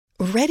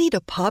Ready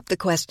to pop the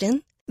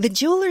question? The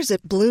jewelers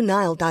at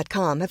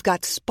BlueNile.com have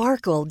got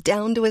sparkle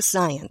down to a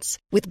science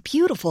with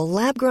beautiful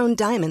lab-grown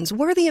diamonds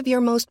worthy of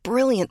your most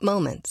brilliant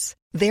moments.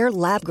 Their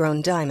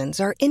lab-grown diamonds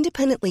are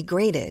independently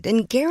graded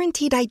and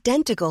guaranteed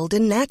identical to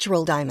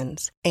natural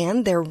diamonds,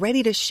 and they're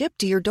ready to ship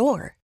to your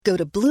door. Go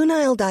to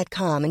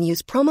BlueNile.com and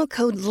use promo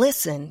code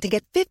LISTEN to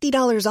get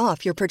 $50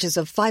 off your purchase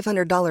of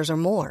 $500 or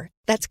more.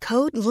 That's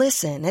code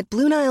LISTEN at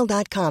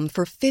BlueNile.com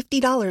for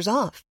 $50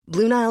 off.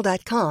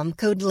 BlueNile.com,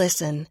 code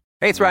LISTEN.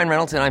 Hey, it's Ryan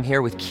Reynolds, and I'm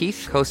here with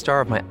Keith,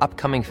 co-star of my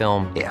upcoming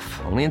film,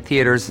 If, only in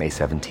theaters May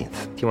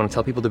 17th. Do you want to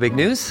tell people the big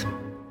news?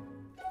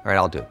 All right,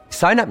 I'll do it.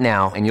 Sign up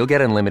now and you'll get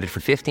unlimited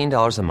for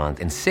 $15 a month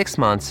and 6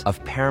 months of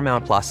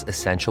Paramount Plus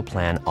Essential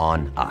Plan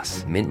on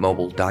us.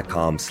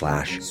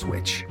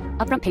 MintMobile.com/switch.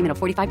 Upfront payment of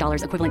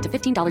 $45 equivalent to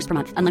 $15 per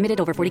month. Unlimited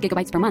over 40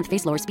 gigabytes per month.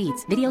 Face lower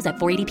speeds. Videos at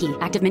 480p.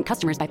 Active Mint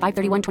customers by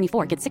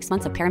 531.24 get 6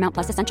 months of Paramount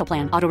Plus Essential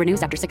Plan. Auto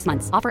renews after 6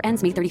 months. Offer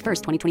ends May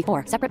 31st,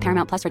 2024. Separate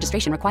Paramount Plus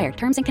registration required.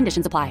 Terms and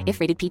conditions apply if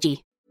rated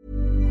PG.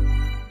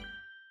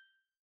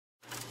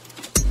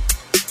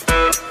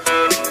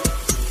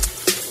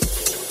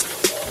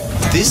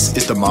 This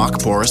is the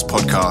Mark Boris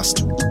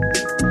Podcast.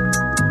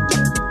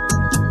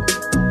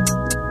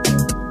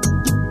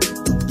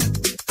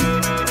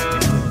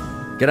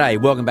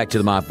 G'day, welcome back to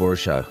the Mark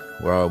Boris Show,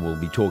 where I will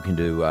be talking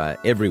to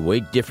every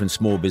week different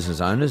small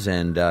business owners,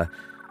 and I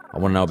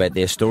want to know about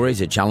their stories,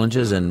 their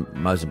challenges, and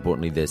most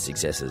importantly, their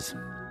successes,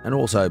 and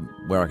also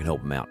where I can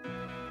help them out.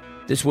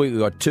 This week we've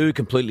got two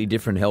completely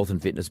different health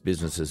and fitness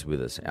businesses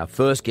with us. Our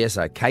first guests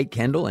are Kate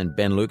Kendall and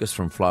Ben Lucas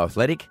from Flow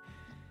Athletic,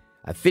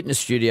 a fitness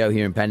studio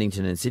here in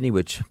Paddington and Sydney,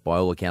 which by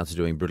all accounts are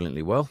doing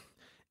brilliantly well.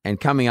 And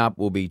coming up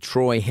will be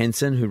Troy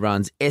Henson, who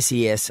runs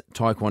SES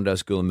Taekwondo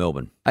School in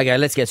Melbourne. Okay,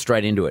 let's get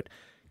straight into it.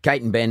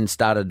 Kate and Ben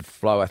started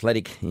Flow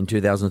Athletic in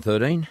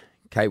 2013.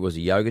 Kate was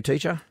a yoga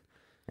teacher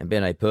and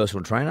Ben a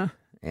personal trainer,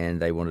 and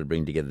they wanted to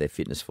bring together their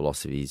fitness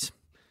philosophies.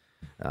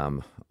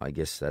 I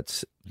guess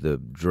that's the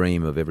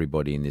dream of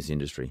everybody in this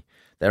industry.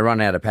 They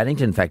run out of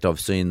Paddington. In fact, I've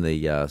seen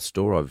the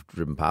store. I've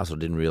driven past. I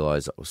didn't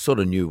realise. I sort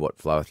of knew what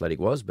Flow Athletic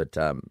was, but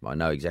I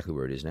know exactly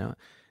where it is now.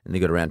 And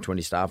they've got around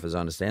 20 staff, as I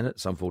understand it,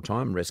 some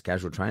full-time, rest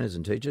casual trainers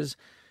and teachers.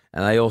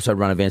 And they also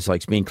run events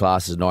like spin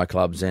classes,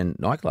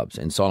 nightclubs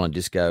and silent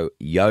disco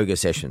yoga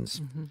sessions.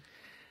 Mm-hmm.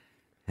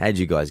 How did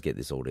you guys get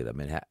this all together? I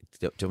mean,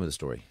 tell me the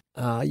story.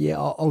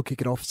 I'll kick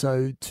it off.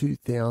 So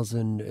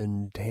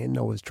 2010,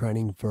 I was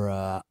training for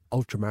a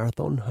ultra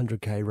marathon,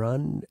 100K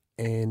run,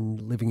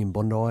 and living in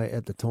Bondi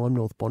at the time,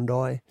 North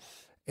Bondi,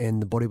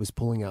 and the body was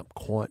pulling up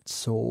quite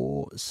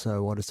sore,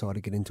 so I decided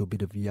to get into a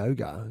bit of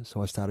yoga.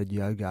 So I started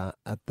yoga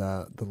at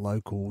the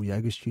local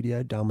yoga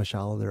studio,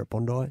 Dharmashala, there at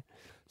Bondi.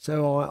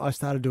 So I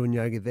started doing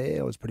yoga there.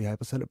 I was pretty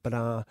hopeless at it,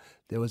 but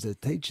there was a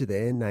teacher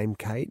there named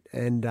Kate,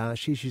 and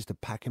she used to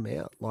pack him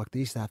out. Like, they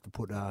used to have to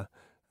put a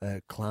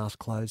class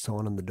closed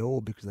sign on the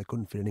door because they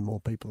couldn't fit any more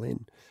people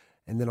in.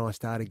 And then I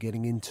started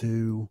getting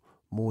into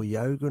more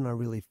yoga, and I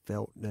really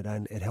felt that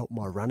it helped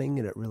my running,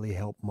 and it really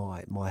helped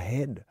my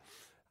head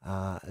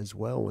as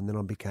well. And then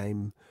I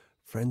became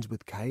friends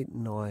with Kate,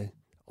 and I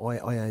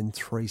owned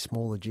 3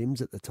 smaller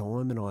gyms at the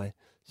time, and I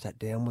sat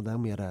down with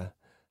them. We had a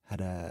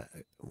I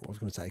was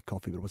going to say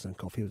coffee, but it wasn't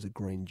coffee, it was a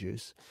green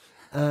juice.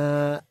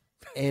 And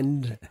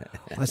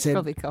I said,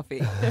 probably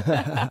coffee.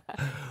 I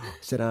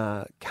said,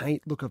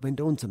 Kate, look, I've been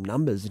doing some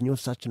numbers and you're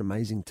such an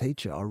amazing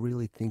teacher. I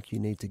really think you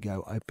need to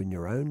go open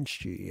your own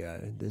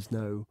studio. There's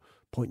no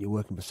point you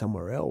working for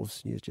somewhere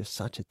else. You're just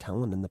such a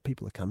talent and the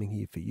people are coming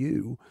here for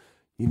you.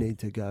 You need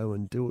to go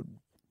and do it,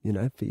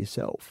 for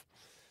yourself.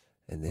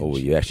 And then or were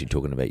you actually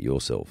talking about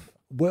yourself?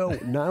 Well,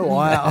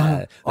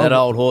 no, that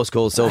old horse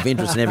called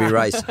self-interest in every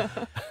race.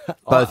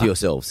 Both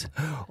yourselves.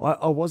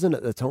 I wasn't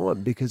at the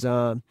time because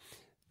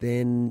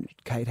then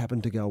Kate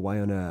happened to go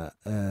away on a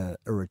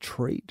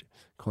retreat,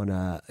 kind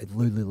of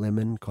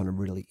Lululemon, kind of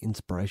really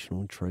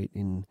inspirational retreat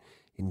in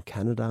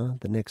Canada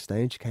the next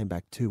day. And she came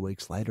back 2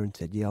 weeks later and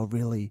said,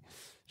 she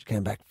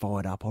came back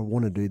fired up. I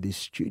want to do this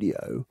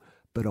studio,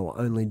 but I'll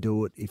only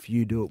do it if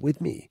you do it with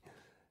me.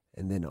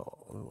 And then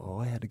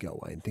I had to go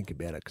away and think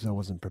about it because I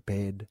wasn't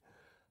prepared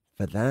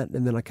for that.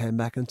 And then I came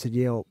back and said,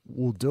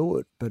 we'll do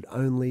it, but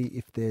only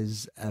if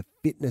there's a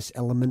fitness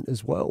element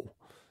as well.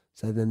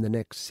 So then the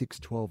next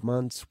 6-12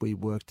 months, we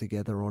worked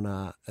together on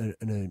a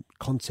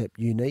concept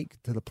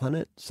unique to the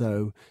planet.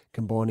 So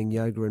combining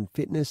yoga and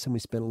fitness, and we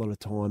spent a lot of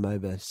time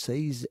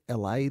overseas,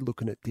 LA,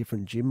 looking at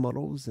different gym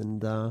models.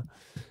 And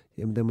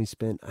then we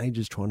spent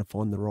ages trying to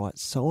find the right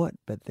site.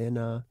 But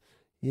then,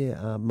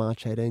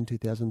 March 18,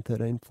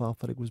 2013, Flow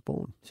Athletic was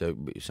born. So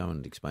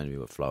someone explain to me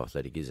what Flow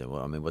Athletic is.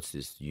 I mean, what's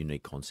this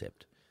unique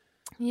concept?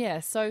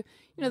 Yeah, so,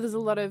 there's a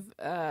lot of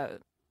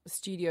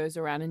studios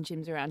around and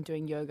gyms around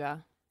doing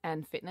yoga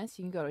and fitness.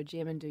 You can go to a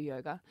gym and do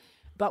yoga.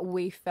 But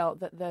we felt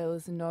that there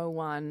was no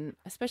one,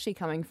 especially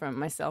coming from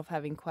myself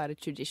having quite a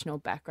traditional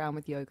background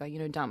with yoga.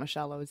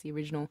 Dharmashala was the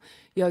original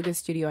yoga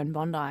studio in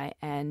Bondi,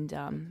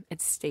 and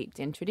it's steeped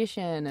in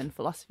tradition and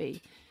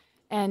philosophy.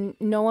 And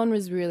no one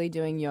was really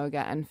doing yoga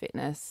and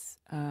fitness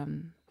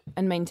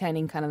and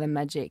maintaining kind of the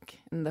magic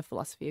and the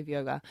philosophy of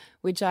yoga,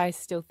 which I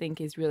still think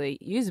is really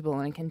usable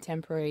in a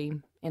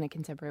contemporary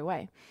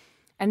way.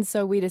 And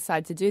so we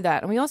decided to do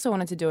that. And we also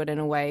wanted to do it in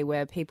a way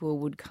where people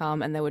would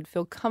come and they would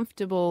feel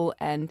comfortable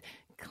and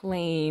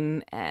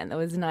clean, and there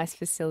was a nice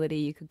facility.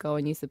 You could go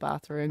and use the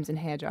bathrooms and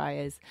hair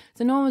dryers.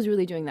 So no one was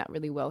really doing that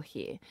really well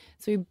here.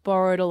 So we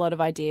borrowed a lot of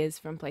ideas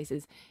from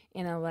places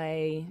in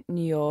LA,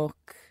 New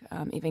York,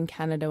 even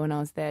Canada when I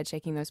was there,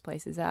 checking those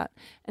places out.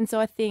 And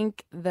so I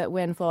think that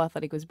when Flow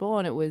Athletic was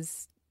born, it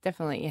was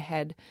definitely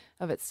ahead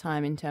of its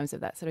time in terms of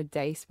that sort of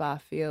day spa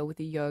feel with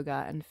the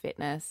yoga and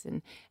fitness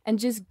and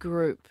just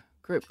group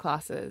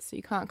classes. So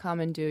you can't come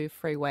and do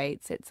free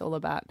weights. It's all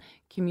about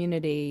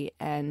community.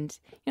 And,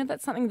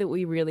 that's something that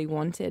we really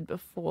wanted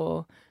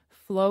before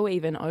Flow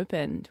even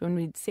opened, when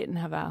we'd sit and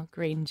have our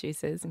green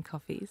juices and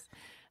coffees.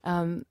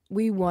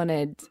 We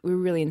were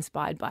really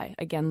inspired by,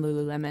 again,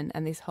 Lululemon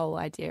and this whole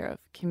idea of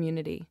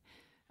community.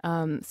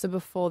 So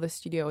before the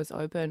studio was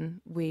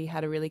open, we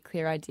had a really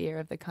clear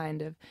idea of the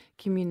kind of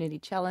community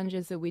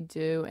challenges that we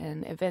do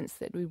and events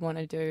that we want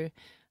to do,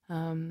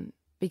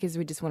 because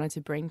we just wanted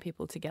to bring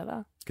people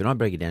together. Can I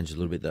break it down just a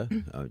little bit,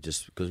 though?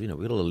 Just because, we've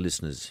got a lot of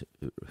listeners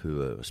who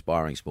are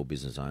aspiring small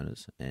business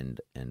owners, and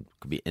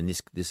could be, and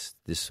this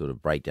sort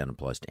of breakdown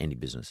applies to any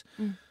business.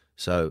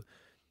 So,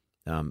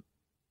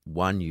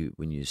 when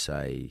you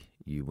say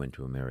you went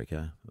to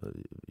America,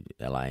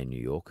 LA and New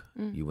York,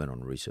 you went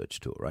on a research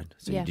tour, right?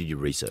 So you did your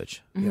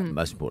research,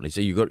 most importantly.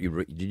 So you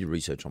did your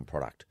research on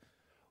product.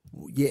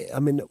 Yeah, I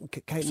mean,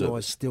 Kate and I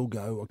still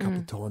go a couple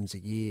of times a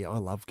year. I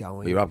love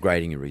going. You're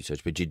upgrading your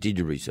research, but you did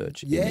your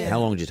research. Yeah. How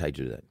long did it take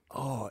to do that?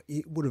 Oh,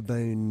 it would have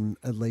been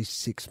at least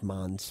 6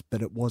 months,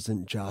 but it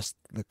wasn't just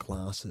the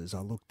classes.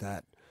 I looked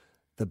at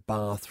the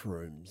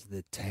bathrooms,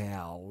 the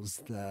towels,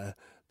 the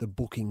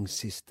booking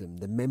system,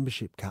 the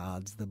membership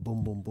cards, the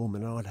boom, boom, boom,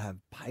 and I'd have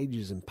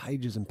pages and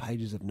pages and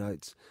pages of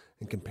notes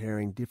and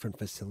comparing different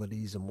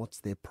facilities and what's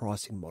their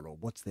pricing model,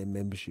 what's their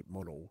membership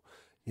model,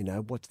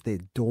 what's their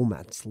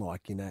doormats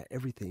like,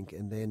 everything.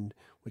 And then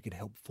we could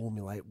help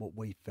formulate what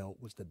we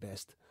felt was the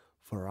best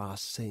for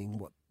us, seeing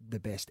what the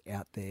best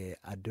out there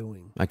are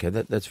doing. Okay,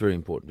 that's very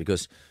important,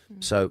 because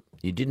so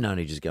you didn't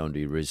only just go and do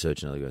your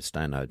research and go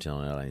stay in a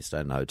hotel in LA, stay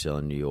in a hotel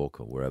in New York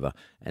or wherever,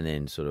 and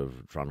then sort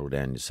of trundle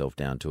down yourself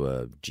down to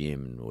a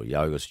gym or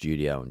yoga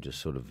studio and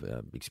just sort of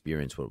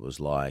experience what it was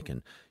like.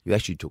 And you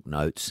actually took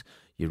notes.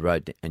 You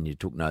wrote and you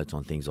took notes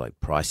on things like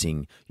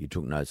pricing. You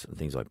took notes on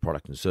things like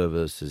product and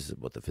services,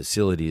 what the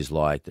facility is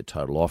like, the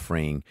total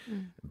offering,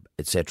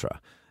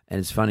 etc. And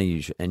it's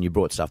funny, and you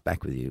brought stuff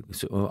back with you.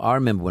 So I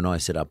remember when I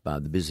set up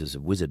the business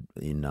of Wizard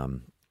in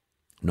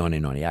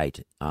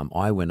 1998,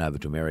 I went over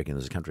to America, and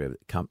there's a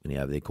company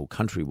over there called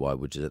Countrywide,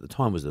 which at the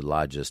time was the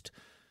largest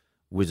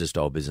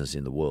Wizard-style business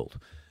in the world.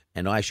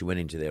 And I actually went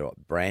into their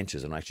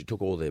branches and I actually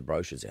took all their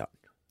brochures out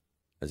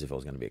as if I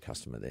was going to be a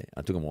customer there.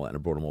 I took them all out and I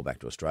brought them all back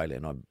to Australia,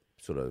 and I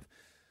sort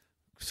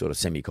of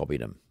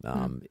semi-copied them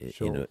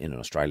in an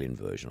Australian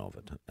version of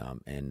it.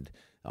 And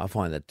I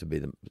find that to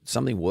be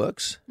something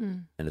works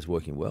and it's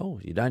working well.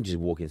 You don't just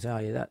walk in and say, oh,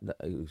 yeah, that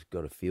you've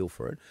got a feel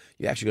for it.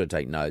 You actually got to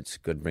take notes,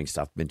 got to bring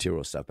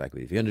material stuff back with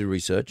you. If you're going to do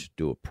research,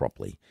 do it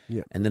properly.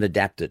 Yeah. And then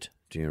adapt it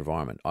to your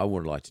environment. I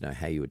would like to know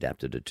how you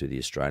adapted it to the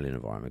Australian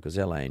environment, because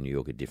LA and New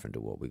York are different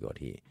to what we got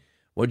here.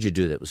 What did you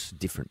do that was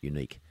different,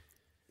 unique?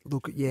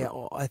 Look, yeah,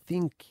 I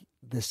think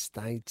the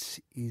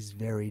States is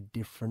very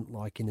different.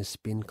 Like in a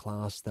spin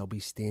class, they'll be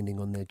standing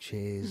on their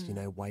chairs,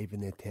 waving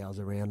their towels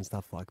around and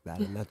stuff like that.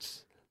 And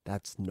that's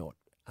not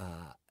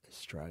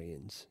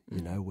Australians,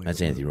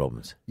 That's Anthony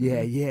Robbins.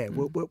 Yeah.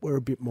 We're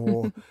a bit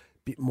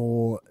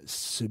more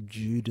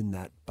subdued in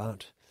that.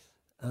 But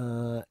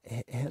how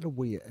do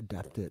we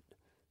adapt it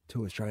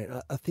to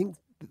Australia? I think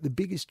the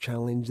biggest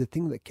challenge, the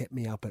thing that kept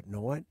me up at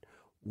night,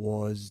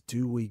 was,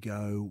 do we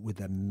go with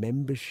a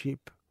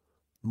membership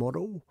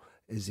model,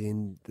 as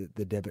in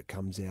the debit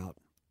comes out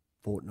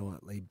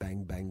fortnightly,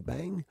 bang, bang,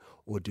 bang,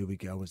 or do we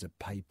go as a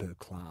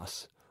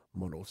pay-per-class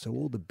model? So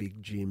all the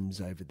big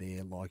gyms over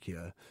there, like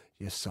your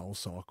Soul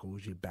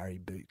Cycles, your Barry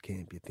Boot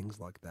Camp, your things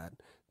like that,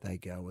 they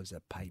go as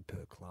a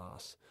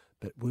pay-per-class.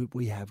 But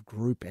we have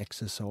group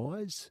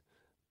exercise,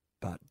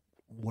 but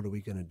what are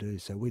we going to do?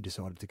 So we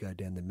decided to go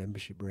down the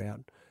membership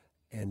route,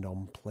 and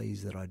I'm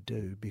pleased that I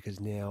do, because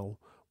now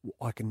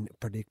I can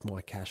predict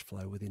my cash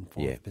flow within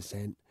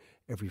 5%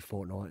 every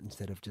fortnight,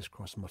 instead of just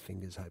crossing my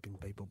fingers hoping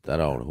people... That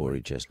old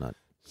hoary chestnut,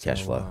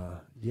 cash flow.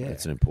 Yeah.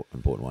 That's an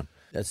important one.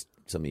 That's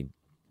something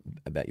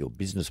about your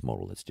business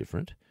model that's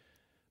different.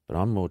 But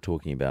I'm more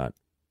talking about,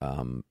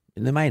 and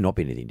there may not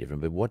be anything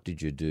different, but what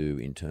did you do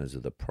in terms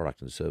of the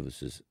product and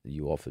services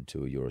you offered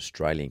to your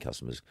Australian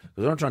customers?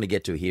 Because what I'm trying to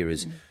get to here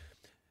is,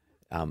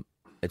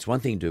 it's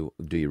one thing to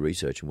do your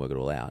research and work it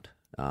all out,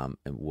 and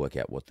work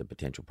out what the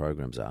potential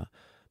programs are.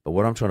 But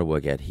what I'm trying to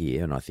work out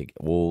here, and I think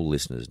all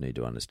listeners need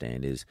to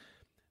understand, is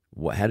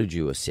how did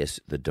you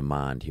assess the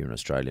demand here in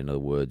Australia? In other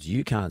words,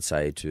 you can't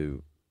say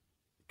to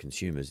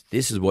consumers,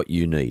 this is what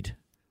you need.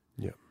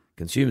 Yeah.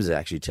 Consumers are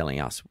actually telling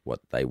us what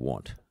they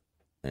want.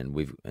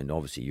 and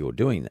obviously you're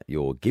doing that.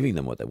 You're giving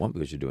them what they want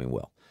because you're doing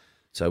well.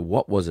 So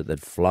what was it that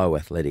Flow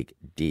Athletic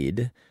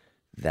did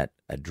that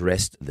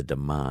addressed the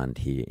demand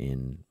here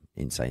in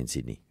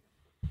Sydney?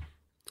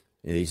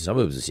 In the eastern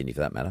suburbs of Sydney,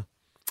 for that matter.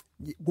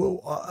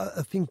 Well,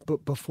 I think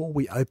before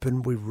we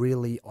opened, we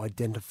really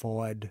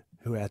identified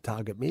who our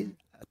target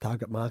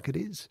market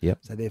is. Yep.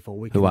 So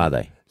therefore, Who are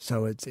they?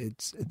 So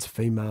it's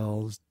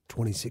females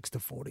 26 to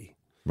 40.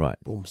 Right.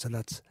 Boom. So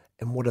that's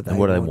and what do they? And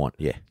what do they want?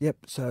 Yeah. Yep.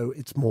 So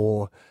it's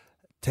more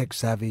tech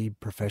savvy,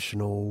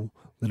 professional,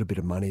 little bit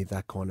of money,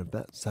 that kind of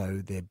that.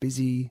 So they're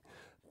busy,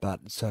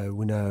 but so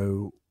we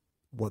know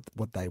what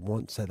they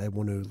want. So they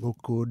want to look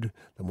good,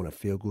 they want to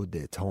feel good.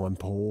 They're time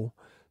poor.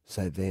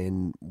 So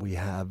then we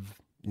have,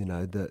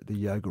 the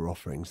yoga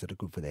offerings that are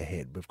good for their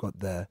head. We've got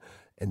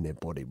and their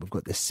body. We've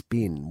got the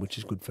spin, which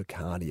is good for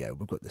cardio.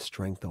 We've got the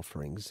strength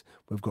offerings.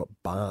 We've got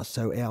bars.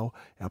 So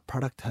our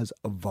product has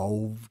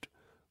evolved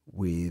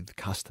with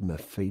customer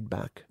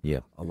feedback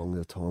along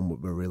the time.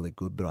 We're really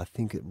good, but I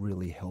think it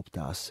really helped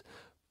us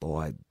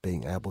by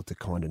being able to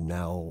kind of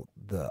nail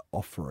the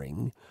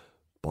offering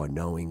by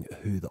knowing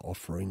who the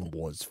offering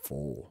was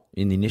for.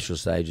 In the initial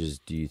stages,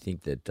 do you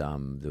think that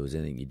there was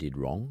anything you did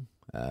wrong?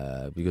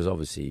 Because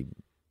obviously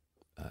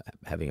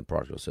having a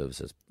product or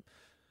service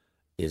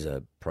is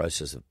a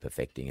process of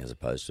perfecting as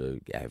opposed to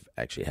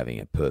actually having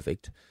it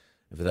perfect.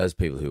 And for those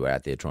people who are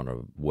out there trying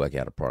to work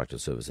out a product or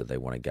service that they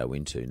want to go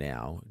into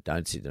now,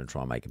 don't sit there and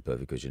try and make it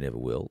perfect because you never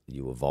will.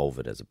 You evolve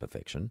it as a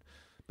perfection,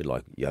 a bit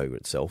like yoga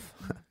itself.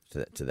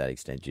 To that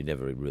extent, you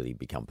never really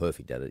become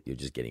perfect at it. You're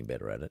just getting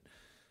better at it.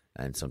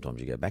 And sometimes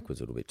you go backwards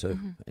a little bit too.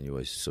 And you're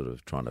always sort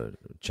of trying to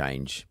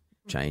change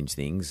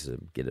things,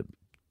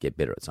 get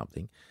better at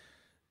something.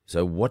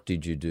 So what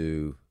did you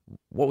do?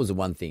 What was the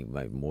one thing,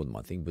 maybe more than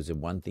one thing, was there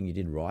one thing you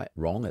did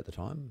wrong at the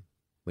time?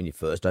 When you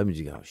first opened,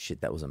 you go, oh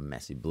shit, that was a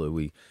massive blow.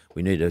 We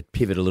need to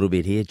pivot a little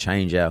bit here,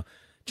 change our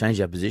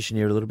position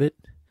here a little bit.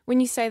 When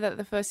you say that,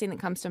 the first thing that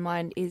comes to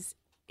mind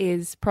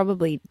is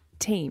probably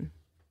team.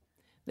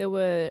 There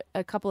were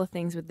a couple of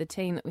things with the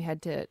team that we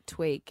had to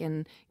tweak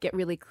and get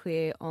really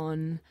clear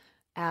on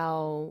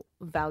our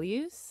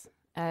values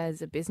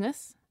as a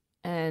business.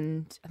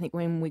 And I think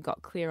when we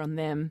got clear on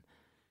them,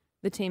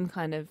 the team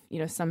kind of,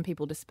 some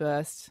people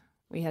dispersed.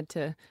 We had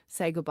to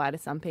say goodbye to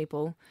some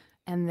people.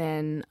 And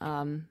then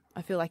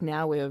I feel like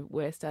now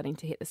we're starting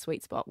to hit the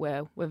sweet spot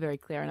where we're very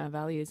clear on our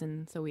values,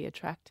 and so we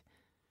attract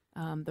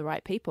the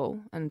right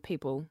people, and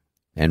retain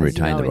the right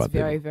people. It's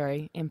very,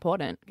 very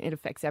important. It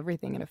affects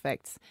everything. It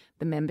affects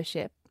the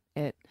membership.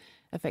 It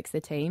affects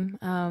the team.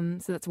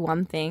 So that's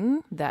one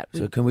thing that.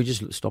 So can we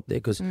just stop there,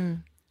 because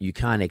you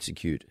can't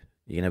execute.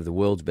 You can have the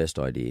world's best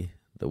idea,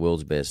 the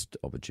world's best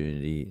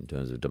opportunity in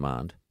terms of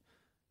demand.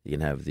 You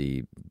can have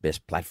the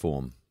best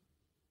platform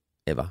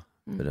ever.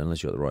 But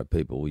unless you've got the right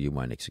people, you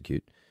won't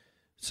execute.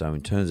 So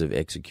in terms of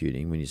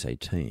executing, when you say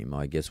team,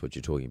 I guess what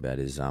you're talking about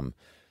is the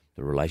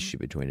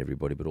relationship between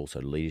everybody, but also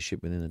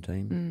leadership within the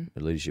team,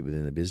 leadership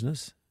within the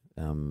business.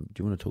 Do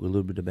you want to talk a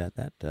little bit about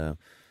that,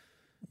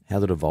 how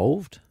that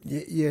evolved?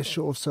 Yeah,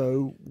 sure.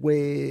 So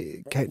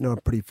Kate and I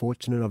are pretty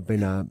fortunate. I've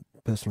been a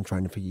personal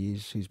trainer for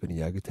years. She's been a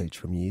yoga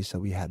teacher for years. So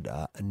we had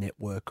a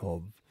network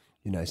of,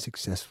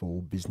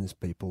 successful business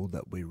people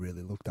that we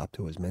really looked up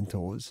to as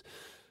mentors.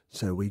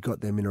 So we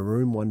got them in a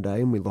room one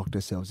day and we locked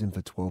ourselves in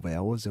for 12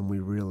 hours and we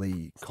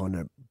really kind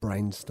of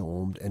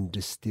brainstormed and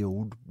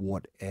distilled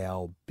what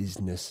our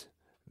business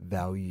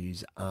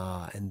values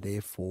are and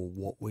therefore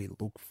what we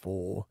look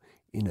for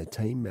in a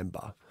team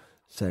member.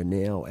 So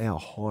now our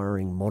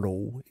hiring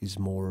model is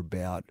more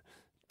about,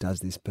 does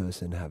this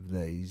person have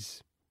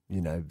these,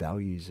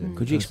 values? And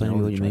could you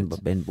explain what you mean by,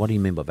 Ben? What do you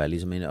mean by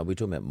values? I mean, are we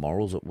talking about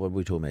morals? What are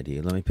we talking about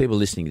here? I mean, people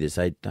listening to this,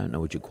 they don't know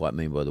what you quite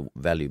mean by the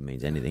value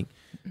means anything,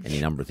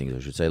 any number of things, I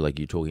should say. Like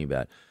you're talking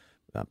about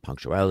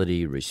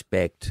punctuality,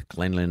 respect,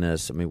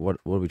 cleanliness. I mean, what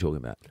are we talking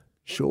about?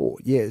 Sure,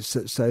 yes.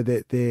 Yeah, so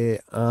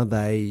that are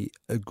they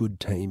a good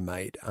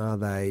teammate? Are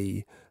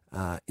they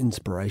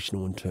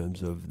inspirational in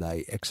terms of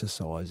they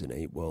exercise and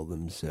eat well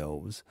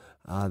themselves?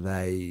 Are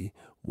they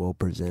well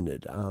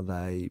presented? Are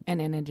they an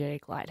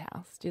energetic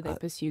lighthouse? Do they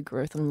pursue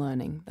growth and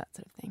learning, that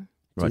sort of thing?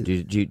 Right.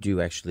 Do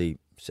you actually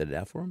set it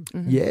out for them?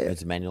 Mm-hmm. Yeah.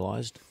 It's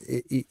manualised?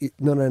 It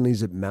not only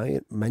is it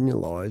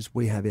manualised,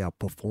 we have our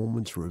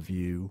performance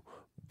review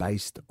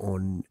based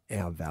on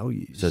our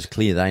values. So it's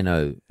clear they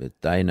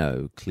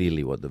know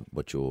clearly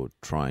what you're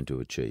trying to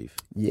achieve.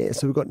 Yeah,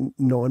 so we've got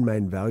 9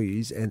 main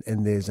values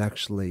and there's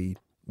actually,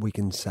 we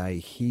can say,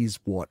 here's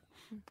what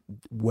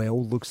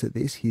well looks at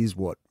this, here's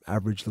what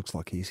average looks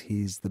like,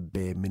 here's the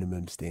bare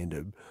minimum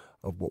standard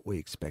of what we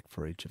expect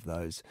for each of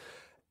those.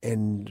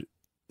 And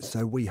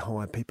so we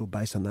hire people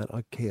based on that.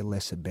 I care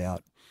less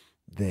about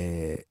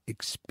their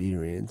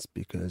experience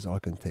because I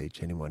can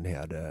teach anyone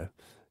how to,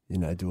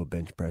 do a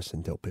bench press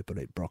and tell people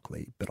to eat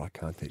broccoli, but I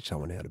can't teach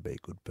someone how to be a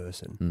good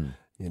person,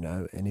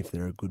 and if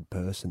they're a good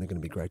person, they're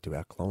going to be great to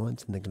our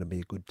clients and they're going to be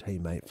a good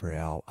teammate for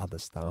our other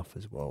staff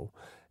as well.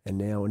 And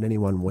now in any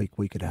one week,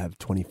 we could have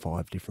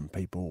 25 different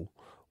people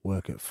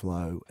work at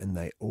flow, and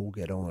they all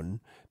get on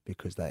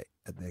because they,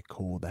 at their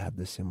core, they have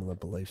the similar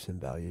beliefs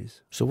and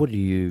values. So what do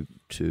you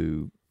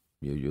two,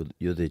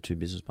 you're their two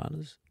business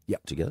partners?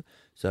 Yep. Together.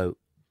 So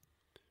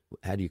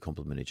how do you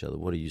complement each other?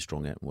 What are you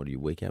strong at and what are you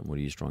weak at? And what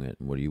are you strong at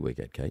and what are you weak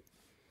at, Kate?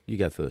 You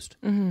go first.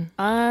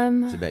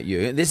 It's about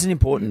you. This is an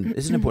important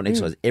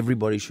exercise.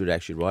 Everybody should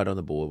actually write on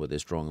the board what they're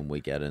strong and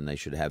weak at, and they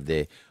should have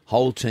their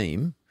whole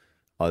team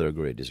either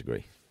agree or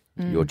disagree.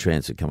 Your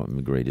chance to come up and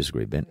agree,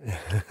 disagree, Ben.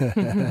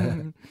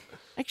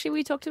 Actually,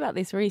 we talked about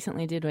this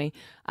recently, did we?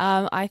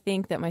 I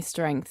think that my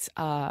strengths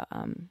are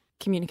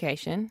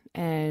communication,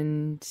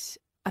 and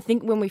I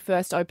think when we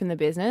first opened the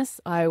business,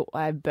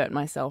 I burnt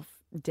myself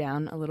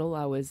down a little.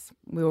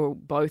 We were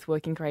both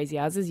working crazy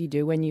hours, as you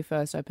do when you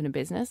first open a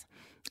business,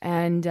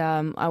 and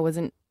I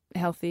wasn't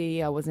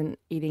healthy. I wasn't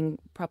eating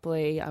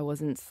properly. I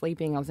wasn't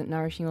sleeping. I wasn't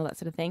nourishing, all that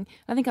sort of thing.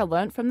 I think I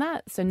learned from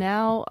that. So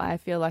now I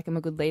feel like I'm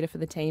a good leader for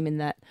the team in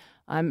that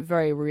I'm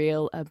very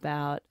real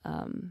about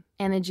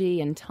energy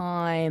and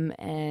time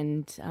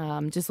and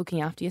just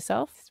looking after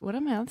yourself. What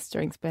are my other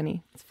strengths,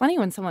 Benny? It's funny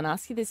when someone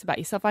asks you this about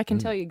yourself. I can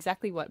tell you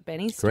exactly what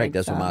Benny's Correct. strengths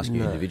That's what I'm are. asking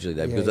you individually,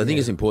 though, because I think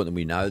it's important that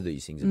we know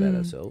these things about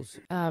ourselves.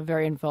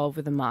 Very involved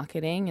with the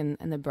marketing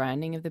and the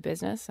branding of the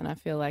business, and I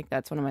feel like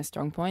that's one of my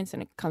strong points,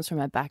 and it comes from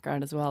my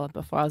background as well.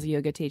 Before I was a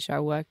yoga teacher,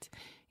 I worked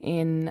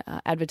in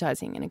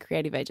advertising in a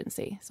creative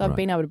agency. So I've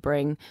been able to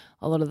bring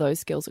a lot of those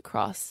skills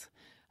across,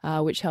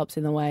 which helps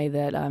in the way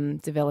that I'm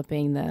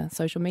developing the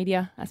social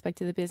media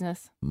aspect of the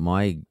business.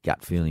 My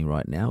gut feeling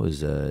right now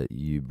is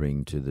you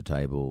bring to the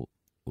table,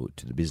 or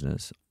to the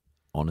business,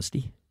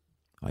 honesty.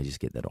 I just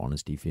get that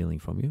honesty feeling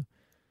from you.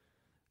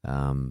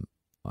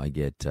 I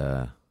get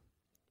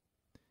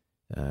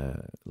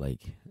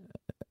like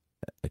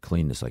a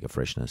cleanness, like a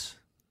freshness.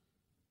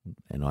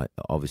 And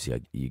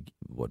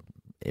what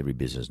every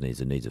business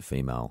needs, it needs a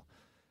female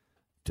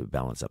to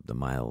balance up the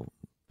male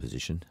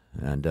position.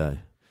 And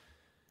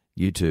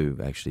you two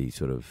actually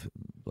sort of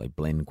like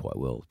blend quite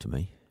well to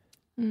me.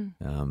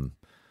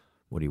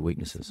 What are your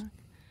weaknesses?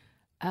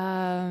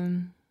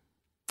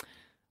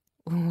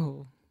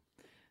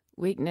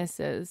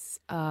 Weaknesses.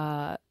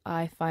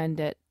 I find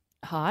it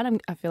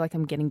hard. I feel like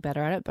I'm getting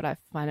better at it, but I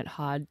find it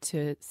hard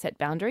to set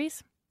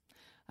boundaries,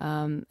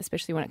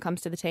 especially when it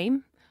comes to the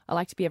team. I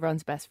like to be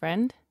everyone's best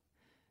friend.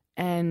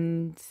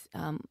 And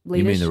leadership.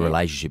 You mean the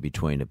relationship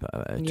between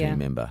a team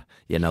member?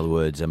 Yeah. In other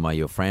words, am I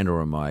your friend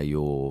or am I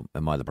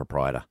the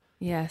proprietor?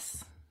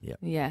 Yes. Yeah.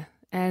 Yeah.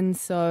 And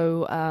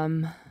so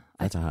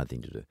that's a hard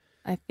thing to do.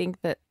 I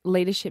think that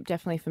leadership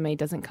definitely for me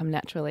doesn't come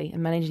naturally,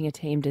 and managing a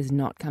team does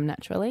not come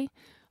naturally.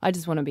 I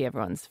just want to be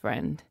everyone's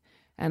friend,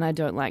 and I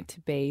don't like to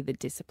be the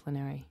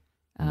disciplinary.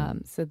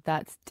 So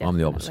that's definitely. I'm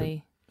the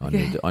opposite.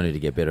 I need to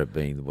get better at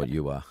being what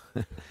you are.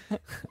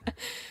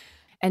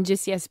 And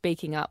just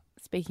speaking up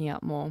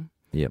more.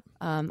 Yep.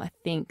 I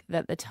think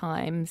that the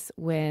times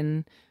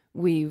when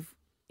we've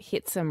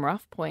hit some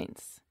rough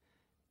points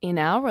in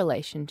our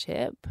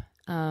relationship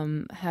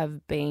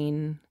have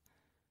been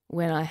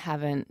when I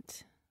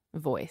haven't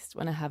voiced,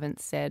 when I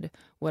haven't said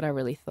what I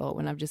really thought,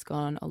 when I've just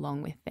gone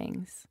along with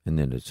things. And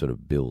then it sort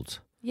of builds.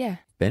 Yeah.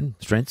 Ben,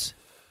 strengths?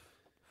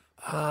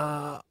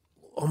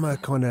 I'm a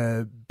kind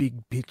of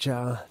big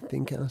picture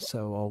thinker,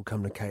 so I'll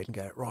come to Kate and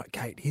go, right,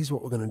 Kate, here's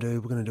what we're going to do.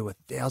 We're going to do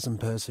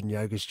 1,000-person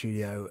yoga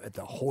studio at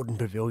the Hordern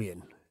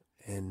Pavilion.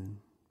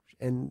 And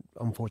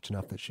I'm fortunate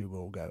enough that she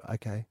will go,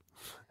 okay.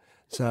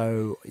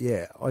 So,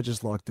 yeah, I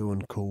just like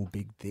doing cool,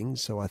 big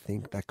things. So I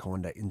think that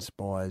kind of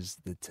inspires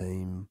the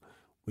team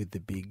with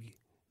the big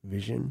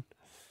vision.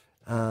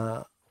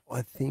 I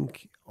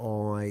think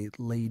I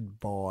lead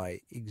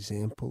by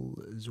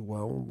example as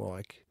well.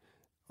 Like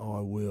I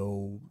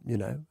will,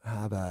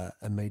 have a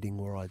meeting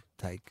where I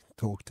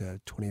talk to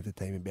 20 of the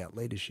team about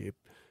leadership.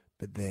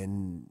 But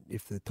then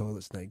if the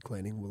toilets need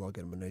cleaning, well, I'll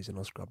get on my knees and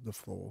I'll scrub the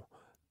floor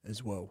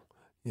as well.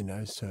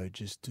 So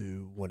just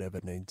do whatever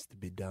needs to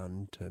be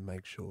done to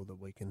make sure that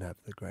we can have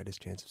the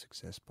greatest chance of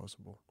success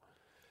possible.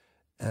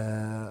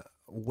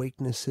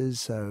 Weaknesses,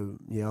 so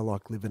I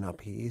like living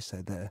up here,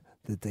 so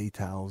the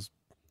details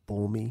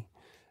bore me.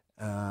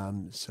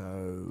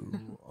 So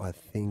I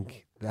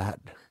think that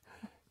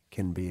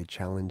can be a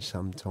challenge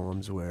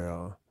sometimes where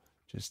I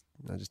just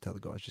tell the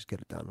guys, just get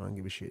it done. I don't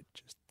give a shit,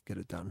 just get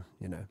it done,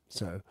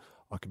 So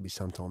I can be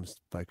sometimes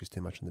focused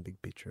too much on the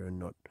big picture and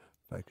not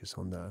focus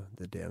on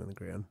the down on the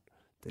ground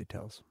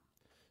details.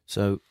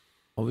 So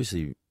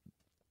obviously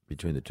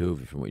between the two of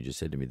you, from what you just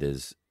said to me,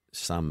 there's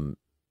some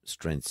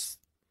strengths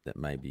that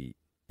may be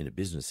in a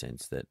business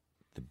sense that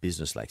the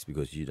business lacks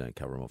because you don't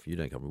cover them off. You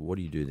don't cover them. What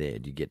do you do there?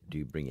 Do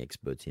you bring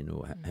experts in,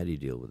 or how do you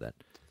deal with that?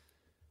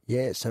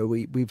 Yeah, so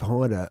we've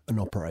hired an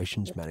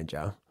operations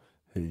manager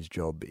whose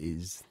job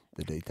is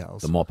the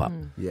details. The mop up.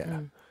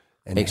 Yeah.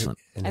 And excellent.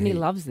 He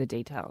loves the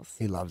details.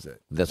 He loves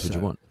it. That's what you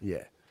want.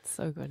 Yeah.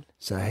 So good.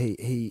 So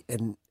he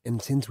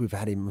since we've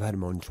had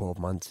him on 12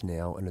 months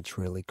now, and it's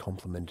really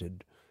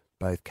complemented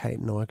both Kate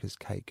and I, because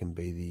Kate can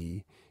be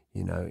the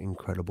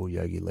incredible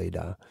yogi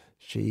leader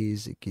she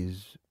is. It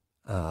gives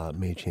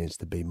me a chance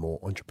to be more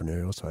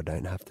entrepreneurial, so I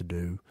don't have to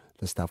do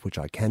the stuff which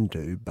I can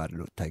do, but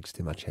it takes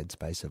too much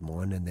headspace of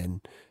mine. And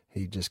then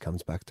he just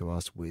comes back to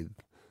us with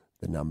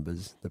the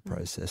numbers, the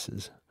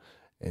processes,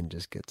 and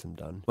just gets them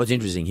done. What's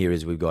interesting here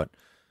is we've got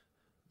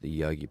the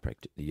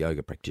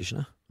yoga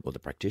practitioner or the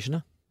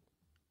practitioner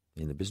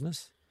in the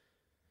business.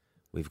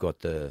 We've got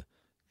the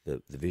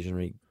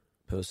visionary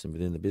person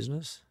within the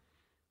business,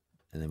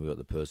 and then we've got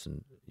the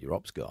person, your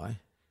ops guy,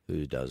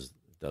 who does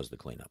the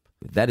cleanup.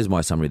 That is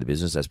my summary of the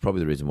business. That's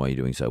probably the reason why you're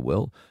doing so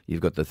well.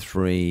 You've got the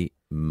three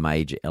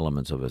major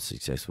elements of a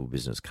successful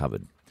business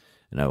covered.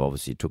 And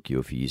obviously it took you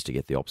a few years to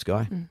get the ops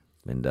guy.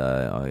 And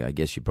I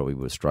guess you probably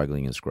were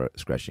struggling and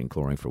scratching and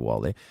clawing for a while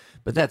there.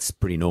 But that's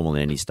pretty normal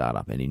in any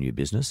startup, any new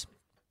business.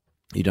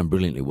 You've done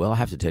brilliantly well. I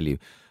have to tell you,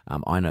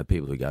 I know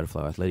people who go to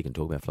Flow Athletic and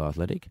talk about Flow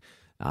Athletic,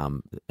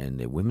 and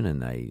they're women,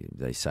 and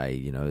they say,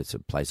 it's a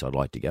place I'd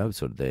like to go.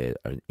 Sort of they're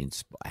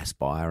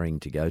aspiring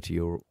to go to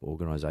your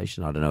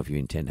organisation. I don't know if you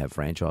intend to have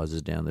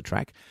franchises down the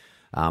track,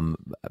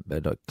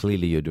 but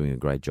clearly you're doing a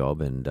great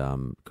job,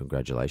 and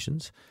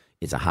congratulations.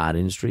 It's a hard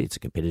industry. It's a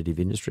competitive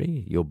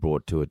industry. You're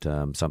brought to it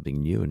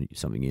something new and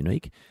something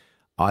unique.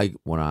 I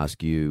want to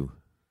ask you,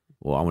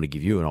 or I want to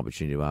give you an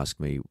opportunity to ask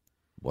me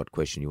what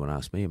question you want to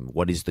ask me, and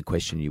what is the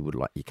question you would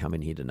like you come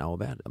in here to know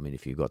about. I mean,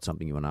 if you've got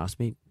something you want to ask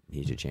me,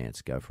 here's your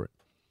chance. Go for it.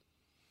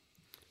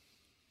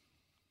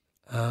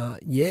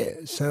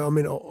 So, I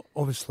mean,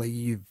 obviously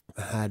you've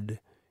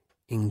had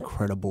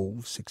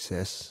incredible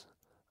success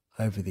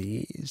over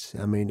the years.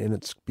 I mean, and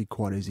it's be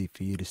quite easy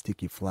for you to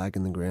stick your flag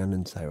in the ground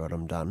and say, right,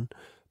 I'm done.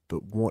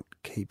 But what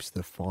keeps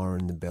the fire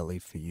in the belly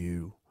for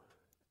you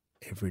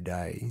every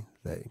day?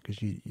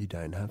 Because you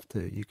don't have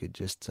to. You could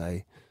just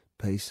say,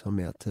 peace, I'm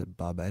out to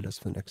Barbados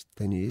for the next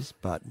 10 years.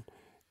 But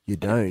you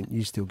don't.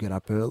 You still get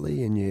up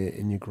early and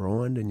you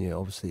grind, and you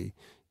obviously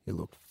you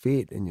look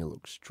fit and you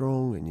look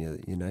strong, and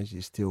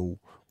you're still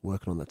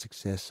working on that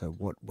success. So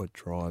what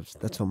drives?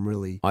 That's what I'm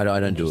really. I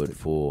don't do it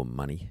for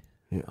money.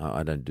 Yeah.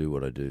 I don't do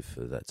what I do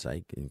for that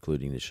sake,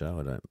 including the show.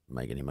 I don't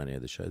make any money out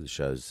of the show. The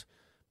show's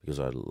because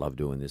I love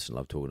doing this and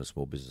love talking to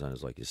small business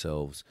owners like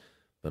yourselves.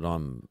 But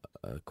I'm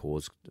a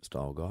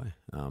cause-style guy.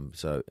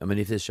 So, I mean,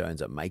 if this show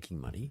ends up making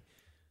money,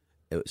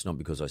 it's not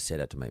because I set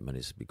out to make money.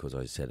 It's because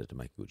I set out to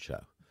make a good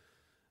show.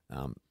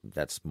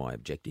 That's my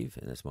objective,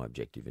 and that's my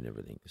objective in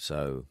everything.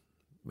 So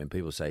when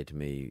people say to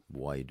me,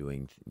 why are you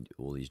doing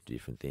all these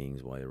different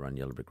things, why you run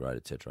Yellow Brick Road,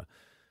 etc.,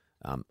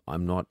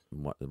 I'm not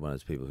one of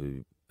those people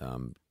who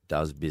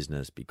does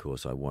business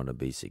because I want to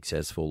be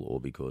successful or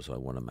because I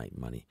want to make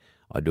money.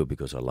 I do it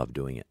because I love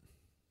doing it.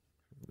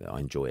 I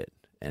enjoy it.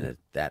 And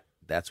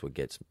that's what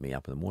gets me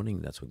up in the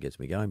morning. That's what gets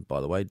me going. By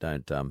the way,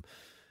 don't I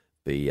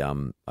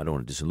don't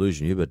want to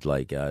disillusion you, but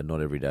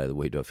not every day of the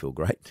week do I feel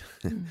great.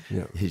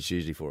 Yeah. It's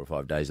usually 4 or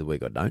 5 days of the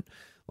week I don't.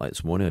 Like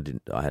this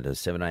morning, I had a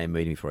 7 a.m.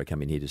 meeting before I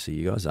come in here to see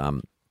you guys.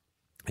 And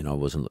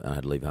I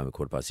had to leave home at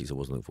 6:15. I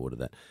wasn't looking forward to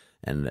that.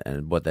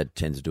 And what that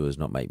tends to do is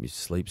not make me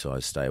sleep, so I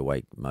stay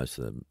awake most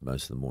of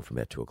the morning from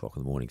about 2 o'clock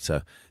in the morning.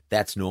 So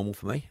that's normal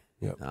for me.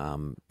 Yep.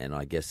 And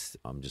I guess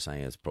I'm just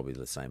saying it's probably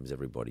the same as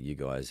everybody. You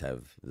guys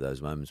have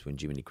those moments when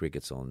Jiminy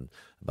Cricket's on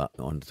top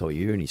of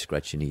you and he's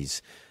scratching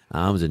his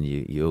arms and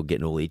you're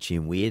getting all itchy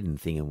and weird and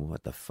thinking,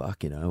 what the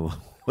fuck,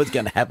 what's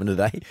going to happen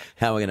today?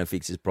 How am I going to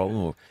fix this problem,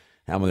 or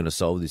how am I going to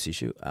solve this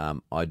issue?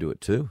 I do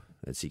it too.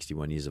 At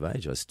 61 years of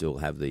age, I still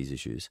have these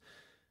issues.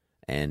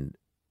 And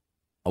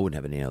I wouldn't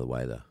have it any other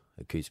way, though.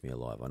 It keeps me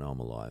alive. I know I'm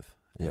alive.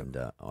 Yep. And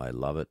I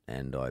love it.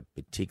 And I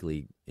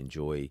particularly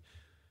enjoy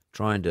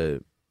trying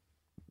to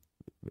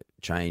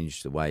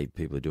change the way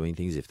people are doing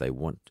things if they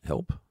want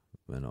help.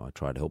 And I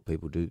try to help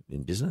people do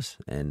in business.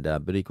 And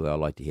but equally, I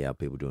like to hear how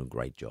people are doing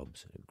great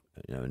jobs,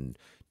 and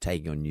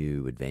taking on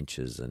new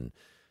adventures. And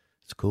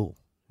it's cool.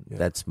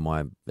 Yeah.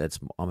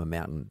 I'm a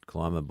mountain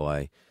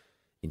climber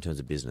in terms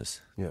of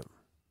business. Yeah.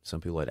 Some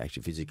people like to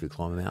actually physically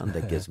climb a mountain.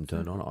 That gets them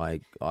turned on.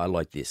 I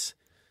like this.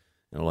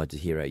 And I like to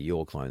hear how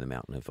you're climbing the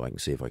mountain, if I can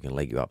see if I can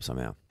leg you up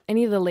somehow.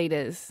 Any of the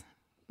leaders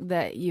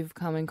that you've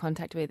come in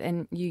contact with,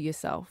 and you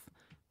yourself,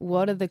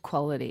 what are the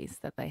qualities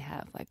that they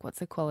have? Like, what's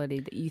the quality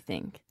that you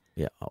think?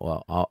 Yeah,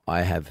 well,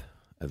 I have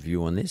a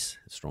view on this,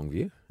 a strong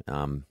view.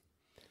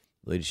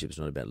 Leadership is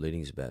not about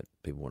leading; it's about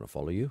people want to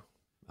follow you.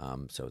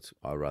 So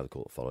I rather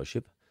call it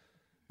fellowship,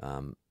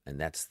 and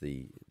that's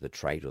the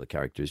trait or the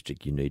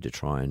characteristic you need to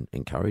try and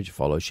encourage,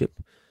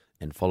 fellowship.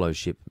 And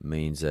fellowship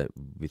means that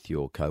with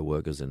your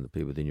co-workers and the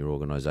people within your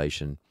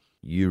organisation,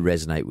 you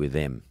resonate with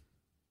them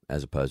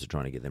as opposed to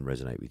trying to get them to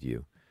resonate with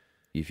you.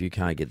 If you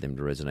can't get them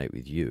to resonate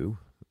with you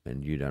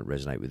and you don't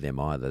resonate with them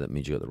either, that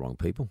means you've got the wrong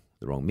people,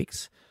 the wrong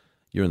mix.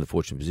 You're in the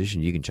fortunate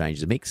position, you can change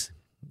the mix,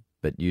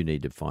 but you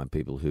need to find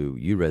people who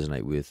you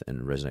resonate with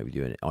and resonate with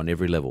you on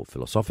every level,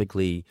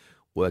 philosophically,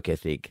 work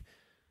ethic,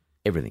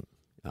 everything,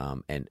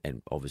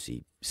 and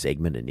obviously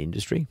segment and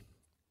industry.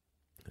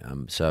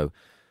 So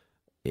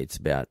it's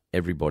about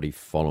everybody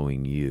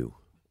following you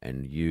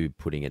and you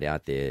putting it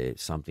out there,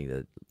 something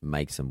that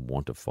makes them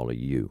want to follow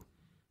you.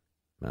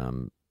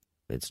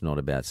 It's not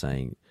about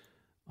saying,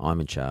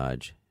 I'm in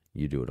charge,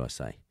 you do what I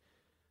say.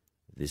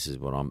 This is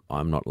what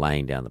I'm not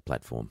laying down the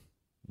platform.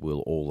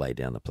 we'll all lay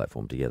down the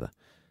platform together.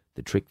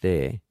 The trick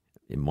there,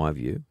 in my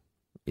view,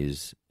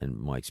 is, and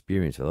my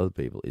experience with other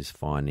people, is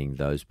finding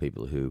those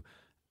people who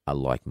are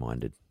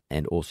like-minded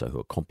and also who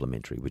are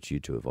complementary, which you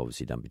two have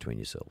obviously done between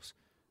yourselves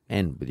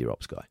and with your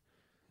ops guy.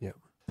 Yep.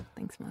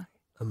 Thanks, Mark.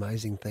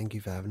 Amazing. Thank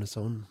you for having us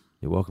on.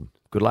 You're welcome.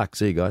 Good luck.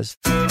 See you guys.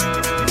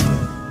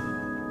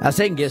 Our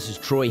second guest is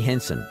Troy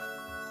Henson,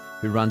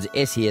 who runs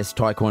SES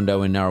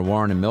Taekwondo in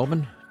Narrawarren in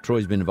Melbourne.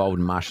 Troy's been involved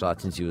in martial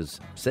arts since he was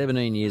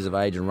 17 years of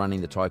age and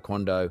running the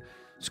Taekwondo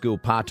school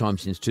part-time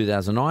since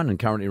 2009 and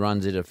currently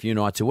runs it a few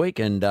nights a week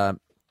and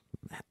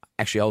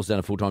actually holds down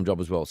a full-time job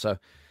as well. So,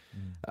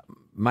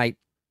 mate,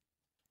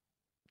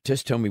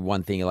 just tell me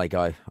one thing. Like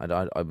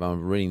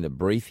I'm reading the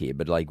brief here,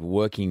 but like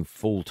working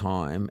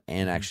full-time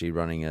and actually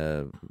running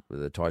the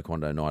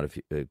Taekwondo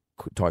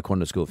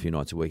Taekwondo school a few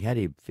nights a week, how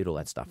do you fit all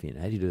that stuff in?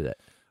 How do you do that?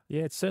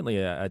 Yeah, it's certainly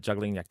a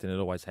juggling act, and it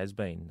always has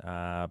been,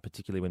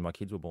 particularly when my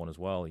kids were born as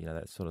well. You know,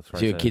 that sort of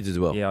throws. So you have kids as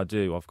well? Yeah, I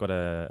do. I've got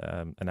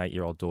an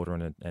 8-year-old daughter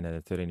and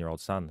a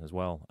 13-year-old son as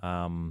well.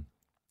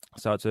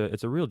 So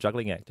it's a real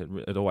juggling act.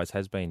 It always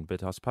has been.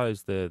 But I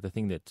suppose the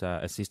thing that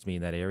assists me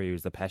in that area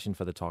is the passion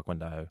for the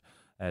Taekwondo,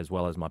 as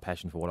well as my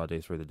passion for what I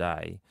do through the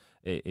day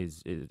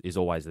is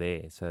always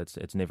there. So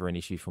it's never an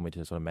issue for me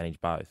to sort of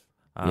manage both.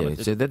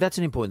 So that's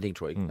an important thing,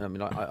 Troy. I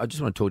mean, I just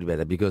want to talk to you about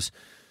that because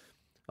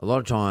a lot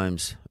of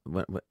times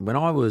when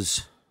I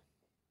was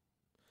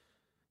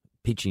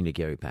pitching to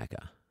Gary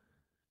Packer,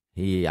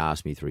 he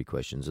asked me 3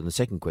 questions. And the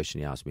second question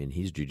he asked me in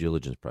his due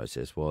diligence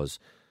process was,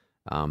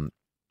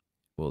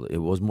 well, it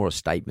was more a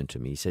statement to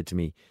me. He said to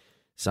me,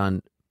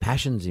 son,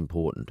 passion's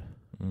important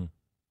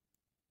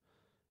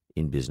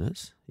in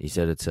business. He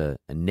said it's a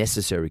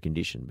necessary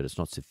condition, but it's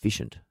not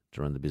sufficient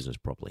to run the business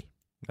properly.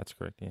 That's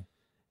correct,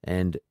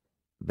 yeah.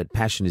 But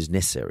passion is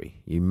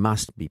necessary. You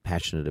must be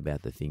passionate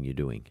about the thing you're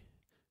doing.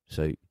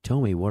 So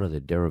tell me, what are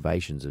the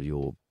derivations of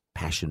your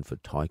passion for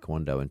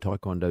Taekwondo and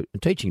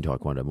teaching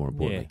Taekwondo, more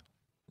importantly?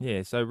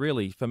 Yeah, so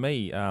really, for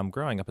me,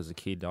 growing up as a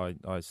kid,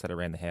 I sat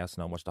around the house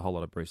and I watched a whole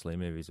lot of Bruce Lee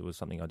movies. It was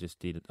something I just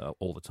did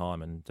all the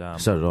time. And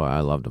so did I. I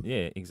loved them.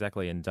 Yeah,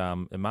 exactly. And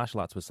martial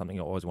arts was something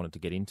I always wanted to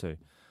get into.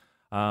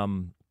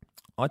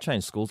 I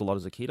changed schools a lot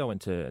as a kid. I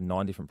went to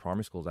 9 different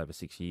primary schools over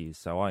 6 years.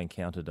 So I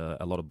encountered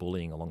a lot of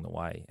bullying along the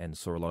way and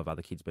saw a lot of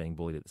other kids being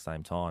bullied at the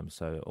same time.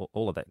 So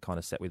all of that kind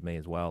of sat with me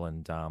as well.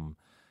 And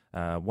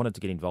wanted to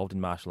get involved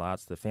in martial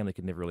arts. The family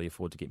could never really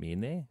afford to get me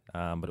in there,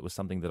 but it was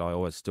something that I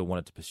always still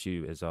wanted to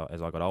pursue as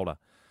I got older.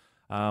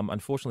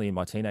 Unfortunately, in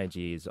my teenage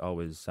years, I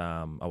was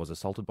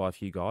assaulted by a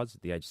few guys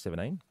at the age of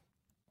 17.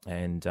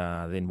 And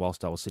then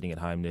whilst I was sitting at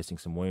home nursing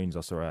some wounds,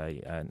 I saw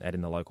an ad in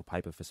the local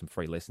paper for some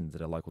free lessons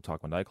at a local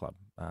Taekwondo club.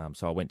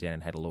 So I went down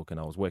and had a look, and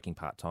I was working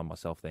part-time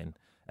myself then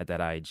at that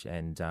age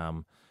and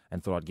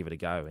thought I'd give it a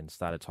go and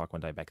started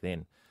Taekwondo back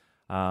then.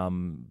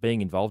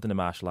 Being involved in a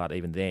martial art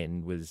even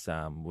then was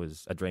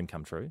a dream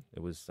come true.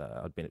 It was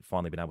I'd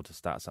finally been able to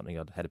start something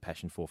I'd had a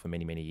passion for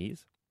many, many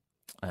years.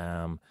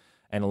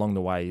 And along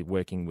the way,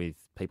 working with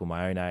people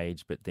my own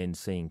age, but then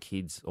seeing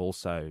kids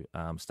also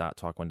start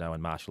Taekwondo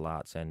and martial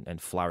arts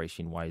and flourish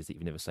in ways that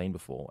you've never seen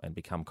before and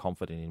become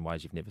confident in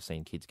ways you've never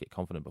seen kids get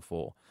confident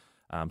before,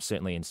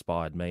 certainly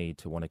inspired me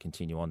to want to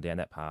continue on down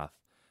that path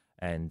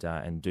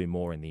and do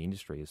more in the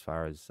industry as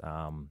far as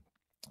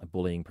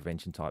bullying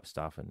prevention type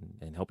stuff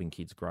and helping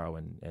kids grow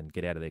and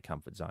get out of their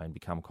comfort zone,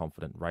 become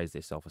confident, raise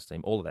their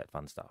self-esteem, all of that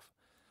fun stuff.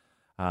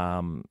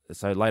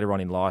 So later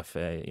on in life,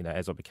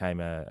 as I became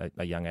a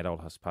young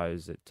adult, I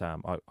suppose that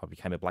I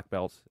became a black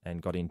belt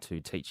and got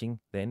into teaching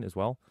then as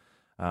well,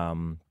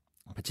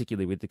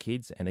 particularly with the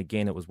kids. And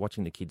again, it was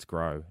watching the kids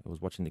grow. It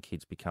was watching the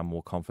kids become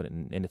more confident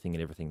in anything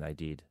and everything they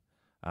did,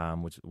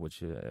 which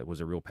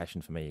was a real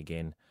passion for me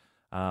again.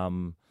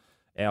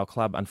 Our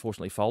club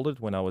unfortunately folded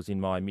when I was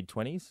in my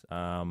mid-20s,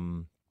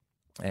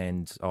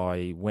 and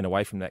I went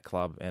away from that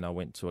club and I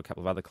went to a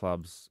couple of other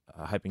clubs,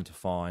 hoping to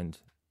find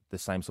the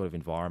same sort of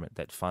environment,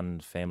 that fun,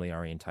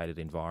 family-orientated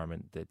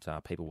environment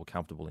that people were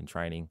comfortable in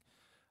training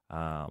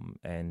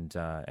and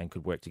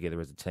could work together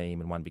as a team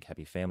and one big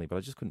happy family. But I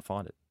just couldn't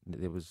find it.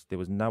 There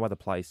was no other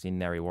place in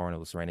Narrawarren or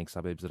the surrounding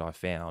suburbs that I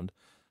found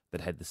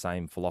that had the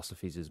same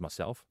philosophies as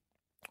myself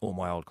or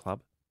my old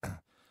club.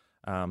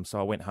 So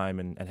I went home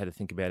and had to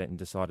think about it and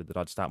decided that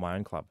I'd start my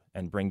own club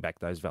and bring back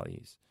those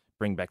values,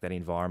 bring back that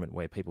environment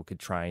where people could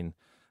train,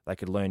 they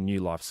could learn new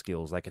life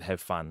skills, they could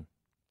have fun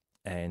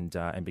and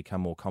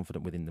become more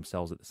confident within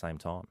themselves at the same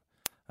time.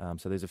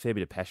 So there's a fair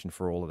bit of passion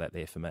for all of that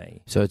there for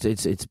me. So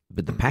it's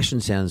but the passion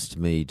sounds to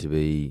me to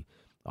be,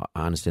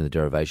 I understand the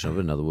derivation of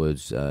it. In other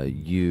words,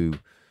 you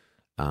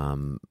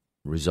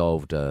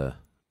resolved a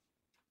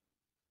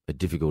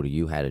difficulty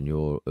you had in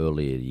your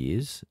earlier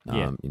years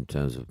in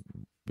terms of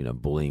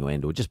bullying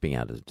or just being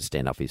able to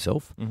stand up for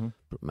yourself,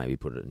 maybe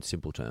put it in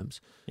simple terms.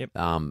 Yep.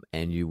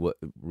 And you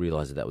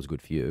realised that was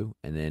good for you,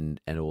 and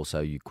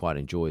also you quite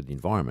enjoyed the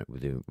environment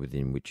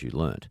within which you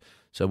learnt.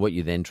 So what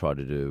you then try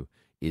to do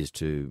is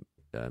to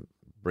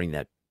bring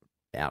that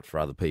out for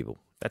other people.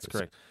 That's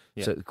correct.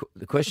 Yeah. So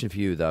the question for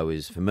you, though,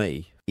 is, for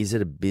me, is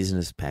it a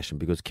business passion?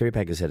 Because Kerry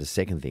Packer's had a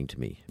second thing to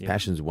me. Yeah.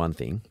 Passion's one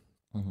thing.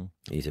 Mm-hmm.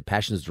 He said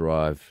passion's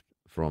derived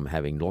from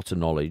having lots of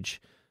knowledge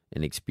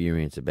and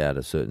experience about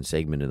a certain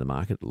segment of the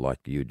market, like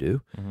you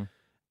do, Mm-hmm.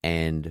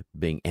 and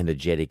being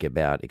energetic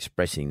about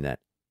expressing that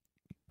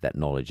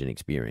knowledge and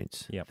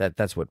experience. Yep.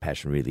 That's what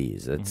passion really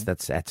is.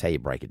 That's how you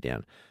break it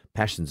down.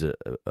 Passion's a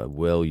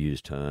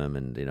well-used term,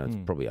 and it's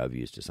probably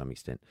overused to some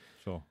extent.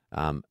 Sure.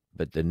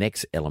 But the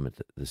next element,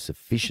 the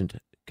sufficient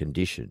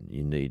condition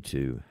you need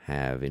to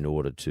have in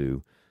order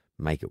to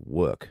make it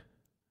work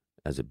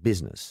as a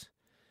business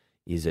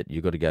is that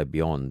you've got to go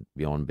beyond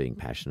being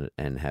passionate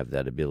and have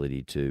that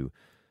ability to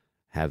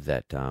have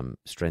that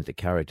strength of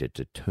character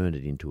to turn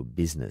it into a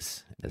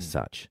business as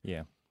such.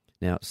 Yeah.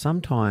 Now,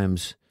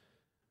 sometimes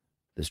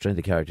the strength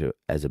of character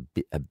as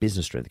a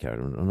business strength of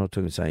character, I'm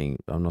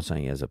not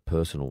saying as a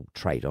personal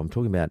trait. I'm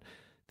talking about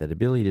that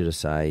ability to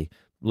say,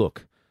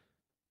 look,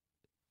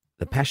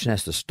 the passion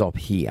has to stop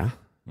here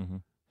Mm-hmm.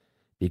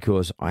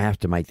 because I have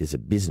to make this a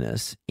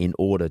business in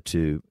order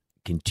to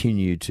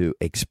continue to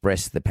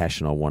express the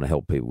passion I want to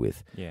help people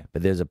with. Yeah.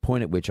 But there's a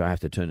point at which I have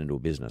to turn into a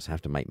business, I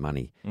have to make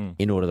money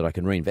in order that I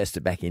can reinvest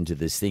it back into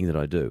this thing that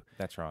I do.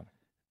 That's right.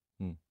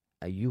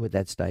 Are you at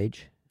that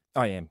stage?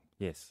 I am,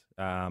 yes.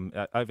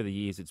 Over the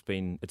years, it's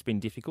been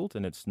difficult,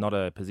 and it's not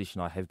a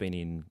position I have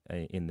been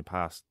in the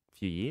past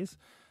few years.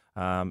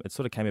 It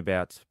sort of came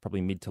about probably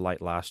mid to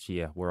late last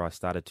year, where I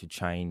started to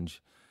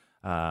change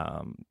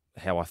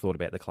how I thought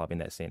about the club in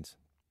that sense,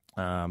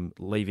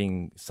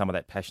 leaving some of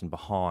that passion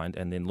behind,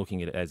 and then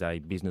looking at it as a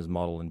business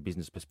model and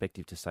business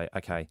perspective to say,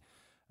 okay,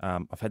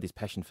 I've had this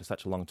passion for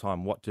such a long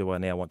time. What do I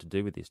now want to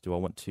do with this? Do I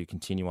want to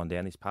continue on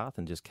down this path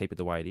and just keep it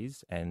the way it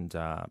is and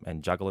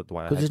juggle it the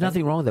way I have? Because there's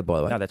nothing wrong with that, by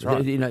the way. No, that's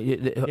right.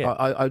 Yeah.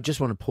 I just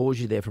want to pause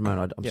you there for a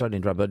moment. I'm sorry to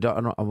interrupt, but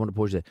I want to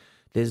pause you there.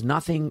 There's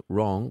nothing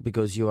wrong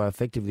because you are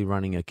effectively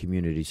running a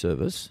community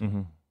service,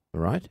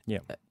 right? Yeah.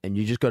 And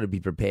you just got to be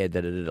prepared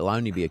that it'll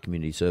only be a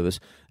community service,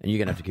 and you're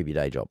going to have to keep your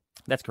day job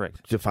That's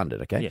correct. to fund it,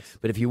 okay? Yes.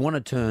 But if you want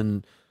to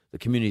turn the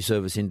community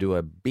service into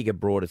a bigger,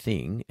 broader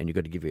thing, and you've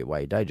got to give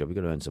away your day job, you've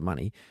got to earn some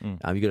money.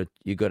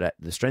 You got to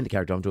the strength of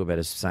character I'm talking about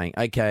is saying,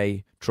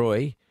 okay,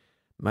 Troy,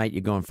 mate,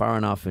 you've gone far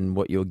enough in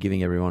what you're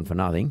giving everyone for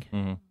nothing.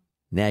 Mm-hmm.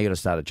 Now you got to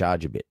start to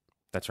charge a bit.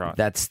 That's right.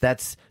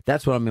 That's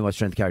what I mean by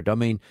strength of character. I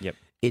mean, Yep.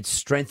 it's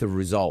strength of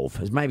resolve.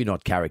 It's maybe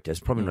not character.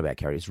 It's probably not about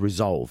character. It's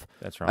resolve.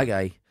 That's right.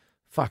 Okay,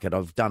 fuck it.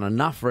 I've done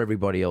enough for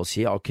everybody else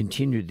here. I'll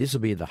continue. This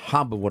will be the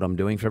hub of what I'm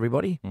doing for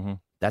everybody. Mm-hmm.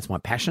 That's my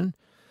passion.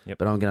 Yep.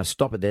 But I'm going to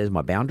stop it there as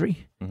my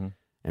boundary. Mm-hmm.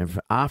 And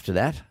after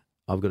that,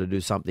 I've got to do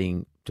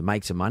something to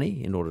make some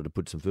money in order to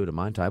put some food on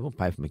my own table,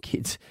 pay for my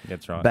kids.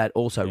 That's right. But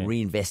also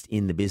reinvest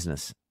in the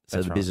business so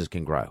That's the right. business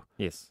can grow.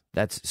 Yes.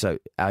 So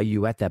are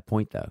you at that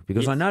point, though?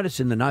 Because I noticed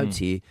in the notes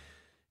here,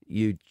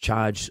 you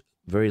charge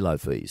very low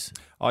fees,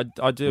 I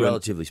do.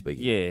 relatively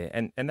speaking. Yeah,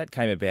 and that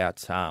came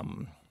about,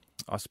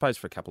 I suppose,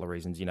 for a couple of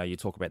reasons. You know, you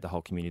talk about the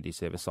whole community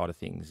service side of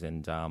things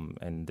and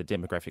the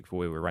demographic for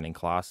where we were running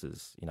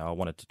classes. You know, I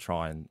wanted to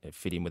try and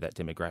fit in with that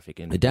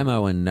demographic. And The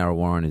demo in Narra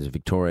Warren is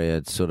Victoria.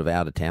 It's sort of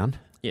out of town.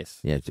 yes.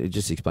 Yeah,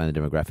 just explain the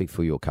demographic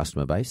for your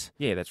customer base.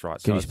 Yeah, that's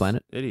right. Can you it's- explain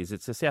it? It is.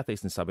 It's a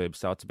southeastern suburb,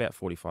 so it's about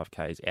 45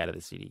 k's out of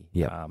the city,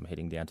 Yep.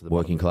 heading down to the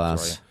Working bottom of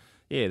class. Victoria.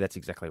 Yeah, that's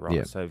exactly right.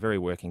 Yep. So very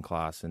working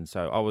class. And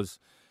so I was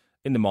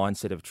in the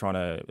mindset of trying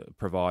to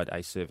provide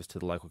a service to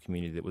the local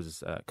community that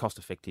was cost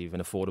effective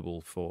and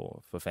affordable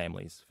for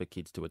families, for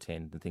kids to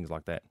attend and things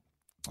like that.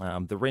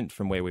 The rent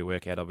from where we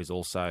work out of is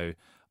also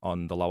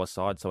on the lower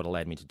side, so it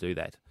allowed me to do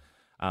that.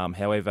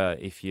 However,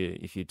 if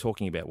you're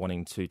talking about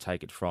wanting to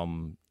take it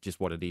from just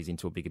what it is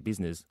into a bigger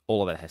business,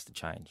 all of that has to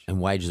change.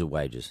 And wages are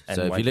wages. And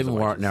So if you wages live in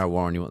are wages. Narra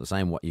Warren, you want the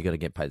same. You got to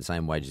get paid the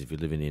same wages if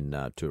you're living in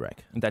Toorak.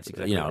 And that's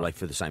exactly right. like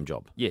for the same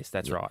job. Yes,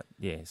 that's right.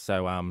 Yeah.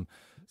 So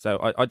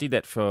I did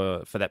that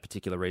for that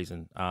particular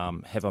reason.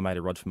 Have I made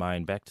a rod for my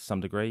own back to some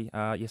degree?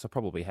 Yes, I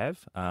probably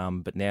have.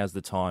 But now's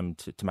the time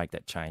to make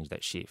that change,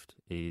 that shift,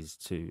 is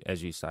to,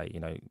 as you say,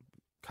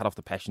 cut off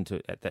the passion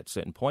at that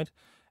certain point,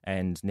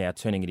 and now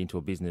turning it into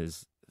a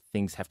business.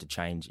 Things have to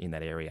change in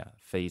that area.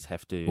 Fees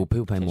have to. Will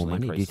people pay more potentially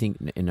money? increase. Do you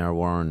think in Narra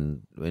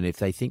Warren, and if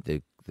they think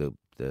that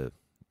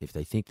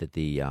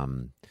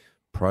the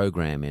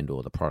program and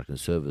or the product and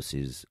service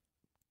is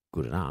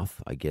good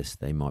enough, I guess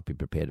they might be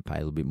prepared to pay a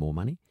little bit more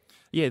money.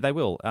 Yeah, they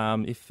will.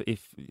 If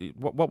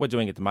what we're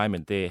doing at the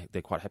moment, they're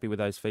quite happy with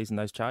those fees and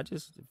those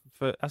charges.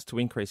 For us to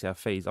increase our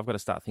fees, I've got to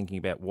start thinking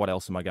about what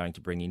else am I going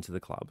to bring into the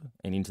club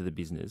and into the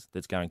business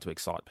that's going to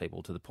excite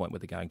people to the point where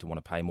they're going to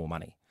want to pay more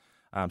money.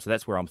 So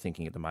that's where I'm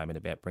thinking at the moment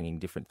about bringing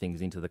different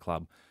things into the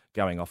club,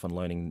 going off and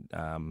learning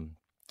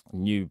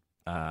new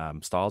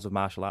styles of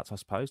martial arts, I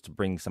suppose, to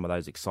bring some of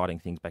those exciting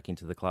things back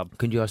into the club.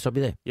 Can you stop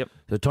you there? Yep.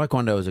 So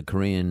Taekwondo is a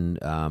Korean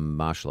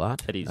martial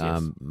art. It is,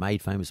 yes.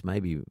 Made famous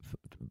made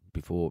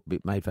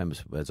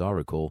famous, as I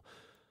recall,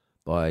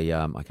 by,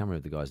 I can't remember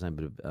the guy's name,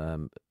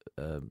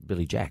 but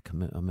Billy Jack.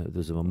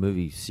 There's a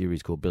movie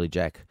series called Billy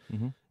Jack,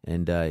 Mm-hmm.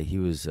 and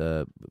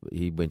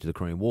he went to the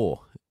Korean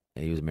War,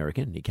 he was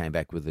American. He came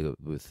back with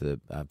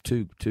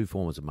two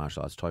forms of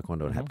martial arts,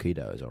 Taekwondo and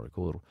Hapkido, as I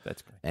recall.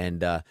 That's correct.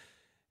 And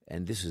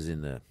this was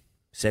in the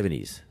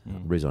 70s. The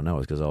reason I know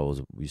is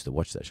because we used to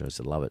watch that show. I used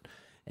to love it.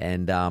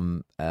 And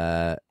Ben,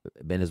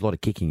 there's a lot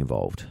of kicking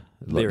involved,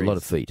 a lot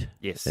of feet.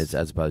 Yes,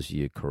 as opposed to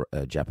your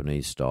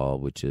Japanese style,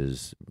 which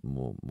is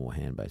more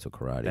hand based, or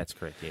karate. That's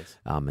correct. Yes.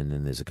 And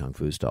then there's a kung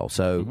fu style.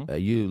 So, are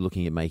you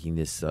looking at making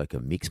this like a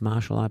mixed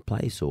martial art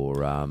place,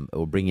 or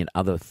bringing in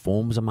other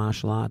forms of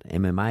martial art,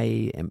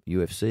 MMA,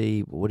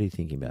 UFC? What are you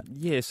thinking about?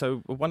 Yeah.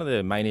 So one of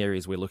the main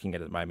areas we're looking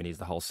at the moment is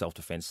the whole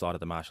self-defense side of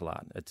the martial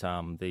art. It's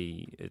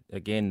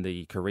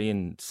the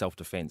Korean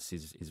self-defense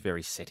is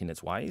very set in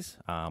its ways.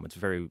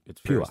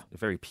 It's pure.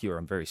 Very pure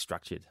and very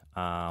structured.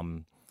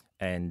 I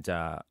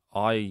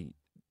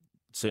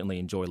certainly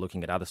enjoy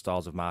looking at other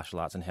styles of martial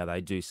arts and how they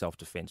do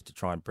self-defense to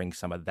try and bring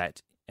some of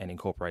that and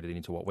incorporate it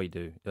into what we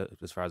do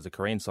as far as the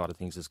Korean side of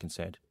things is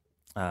concerned.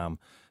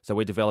 So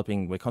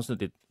we're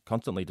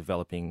constantly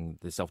developing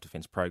the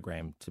self-defense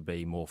program to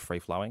be more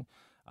free-flowing,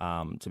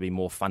 to be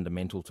more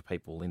fundamental to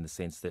people in the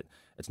sense that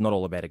it's not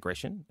all about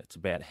aggression. It's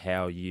about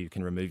how you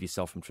can remove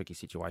yourself from tricky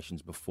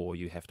situations before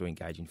you have to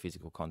engage in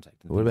physical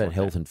contact. What about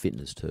health and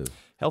fitness too?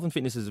 Health and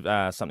fitness is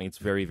something that's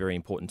very, very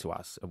important to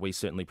us. We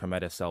certainly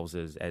promote ourselves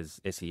as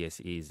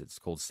SES is. It's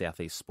called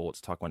Southeast Sports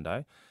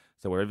Taekwondo.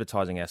 So we're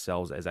advertising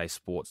ourselves as a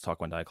sports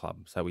Taekwondo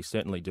club. So we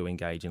certainly do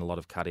engage in a lot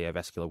of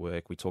cardiovascular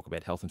work. We talk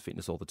about health and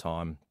fitness all the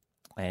time.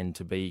 And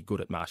to be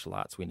good at martial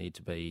arts, we need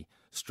to be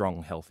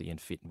strong, healthy, and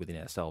fit within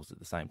ourselves at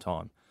the same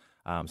time.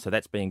 So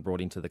that's being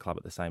brought into the club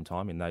at the same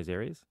time in those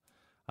areas.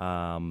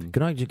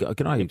 Can I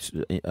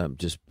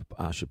just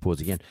ask you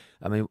pause again?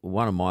 I mean,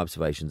 one of my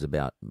observations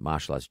about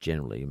martial arts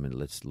generally, I mean,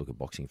 let's look at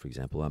boxing, for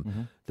example.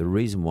 The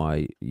reason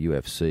why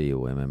UFC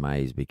or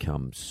MMA has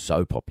become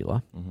so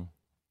popular,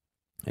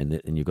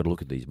 and you've got to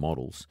look at these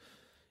models,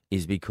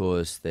 is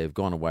because they've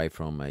gone away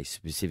from a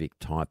specific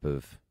type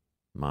of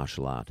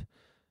martial art,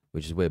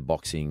 which is where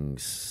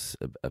boxing's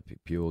a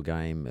pure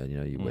game.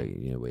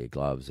 You wear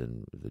gloves,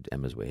 and the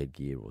amateurs wear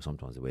headgear, or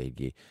sometimes they wear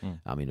headgear.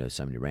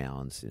 So many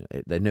rounds.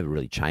 They've never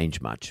really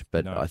changed much,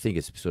 but I think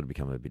it's sort of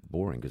become a bit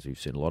boring because we've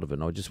seen a lot of it.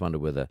 And I just wonder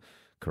whether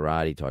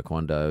karate,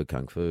 taekwondo,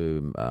 kung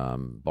fu,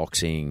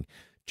 boxing,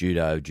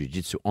 judo,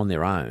 jiu-jitsu on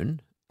their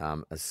own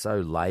are so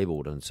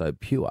labelled and so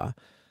pure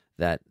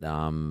that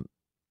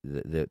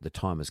the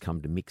time has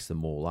come to mix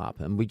them all up.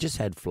 And we just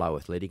had Flow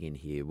Athletic in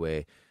here,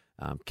 where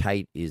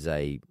Kate is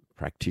a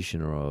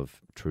practitioner of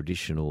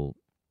traditional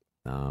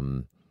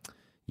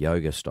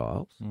yoga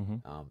styles,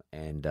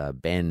 and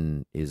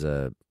Ben is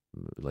a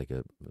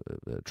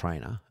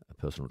trainer, a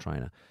personal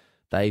trainer.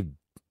 They've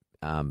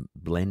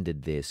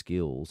blended their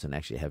skills and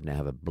actually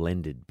have a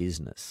blended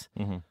business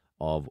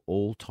of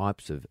all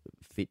types of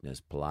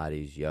fitness,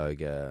 Pilates,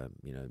 yoga,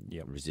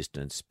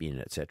 resistance, spin,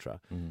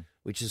 etc.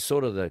 Which is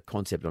sort of the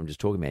concept I'm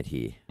just talking about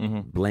here,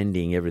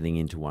 blending everything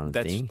into one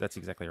thing. That's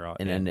exactly right.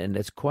 And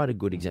that's quite a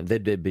good example.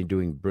 They've been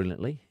doing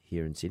brilliantly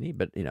here in Sydney,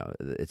 but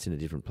it's in a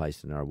different place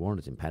than Narrawarrah.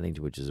 It's in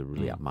Paddington, which is a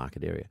really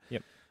upmarket area.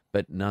 Yep.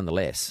 But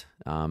nonetheless,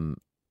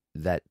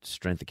 that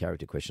strength of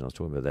character question I was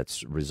talking about,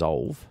 that's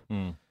resolve.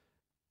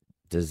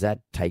 Does that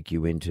take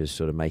you into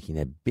sort of making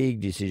that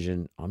big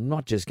decision? I'm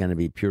not just going to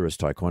be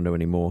purist taekwondo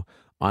anymore.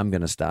 I'm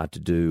going to start to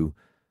do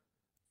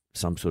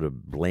some sort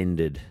of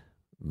blended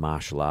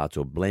martial arts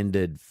or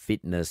blended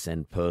fitness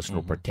and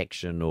personal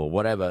protection or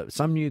whatever,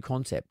 some new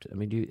concept. I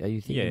mean, are you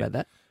thinking about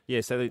that?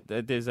 Yeah, so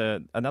there's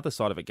another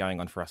side of it going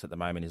on for us at the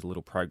moment is a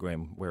little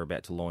program we're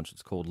about to launch.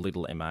 It's called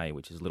Little MA,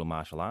 which is Little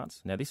Martial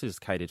Arts. Now, this is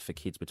catered for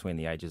kids between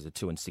the ages of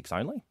 2 and 6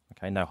 only,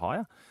 okay, no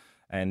higher.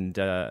 And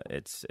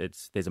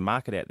there's a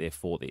market out there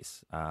for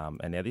this.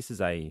 And now this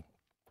is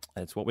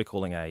it's what we're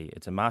calling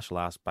it's a martial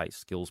arts based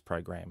skills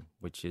program,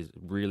 which is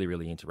really,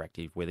 really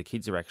interactive, where the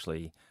kids are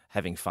actually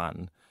having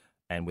fun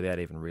and without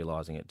even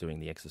realising it, doing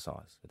the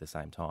exercise at the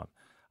same time.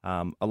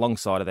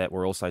 Alongside of that,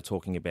 we're also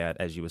talking about,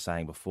 as you were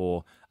saying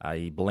before,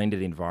 a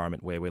blended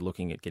environment where we're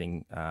looking at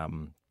getting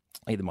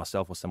either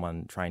myself or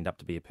someone trained up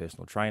to be a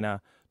personal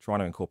trainer, trying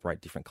to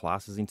incorporate different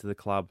classes into the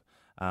club,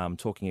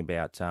 talking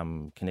about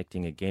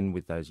connecting again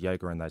with those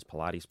yoga and those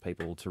Pilates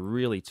people to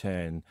really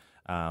turn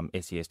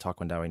SES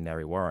Taekwondo in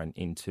Narrawarrah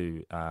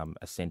into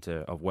a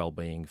centre of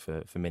well-being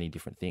for many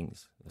different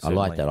things.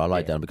 Certainly, I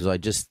like that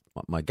because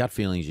my gut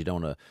feeling is you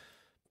don't want to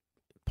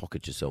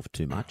pocket yourself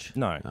too much.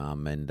 No.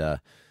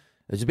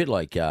 It's a bit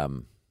like you're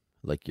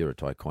a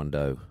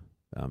Taekwondo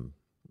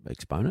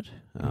exponent,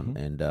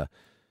 but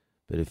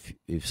if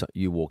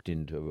you walked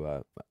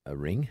into a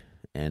ring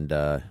and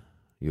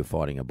you're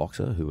fighting a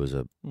boxer who was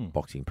a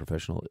boxing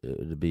professional,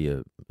 it'd be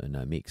a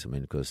no mix. I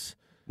mean, because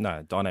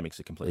no, dynamics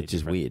are completely it's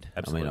just different. weird.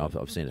 Absolutely. I mean,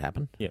 I've seen it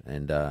happen, yeah.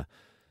 And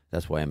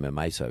that's why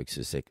MMA is so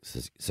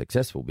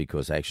successful,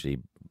 because they actually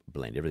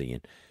blend everything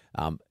in.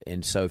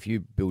 And so if you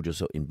build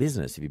yourself in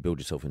business, if you build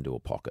yourself into a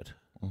pocket,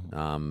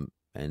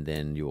 and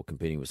then you're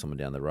competing with someone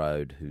down the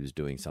road who's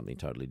doing something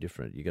totally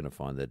different, you're going to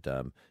find that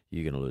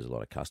you're going to lose a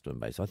lot of customer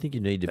base. I think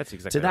you need to. That's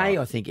exactly today, right.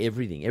 I think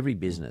every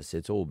business,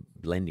 it's all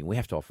blending. We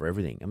have to offer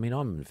everything. I mean,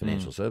 I'm in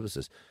financial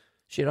services.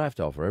 Shit, I have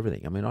to offer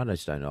everything. I mean, I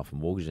just don't offer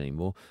mortgages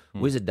anymore.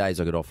 Wizard days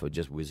I could offer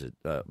just Wizard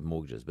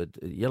mortgages, but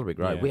Yellow Brick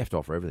Road, we have to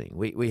offer everything.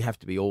 We have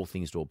to be all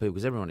things to all people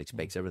because everyone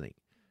expects everything,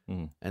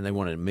 and they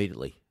want it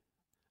immediately,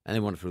 and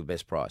they want it for the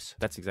best price.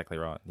 That's exactly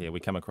right. Yeah,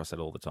 we come across that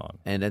all the time,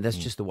 and that's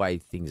just the way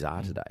things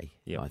are today.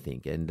 I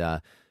think,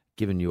 and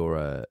given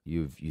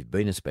you've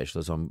been a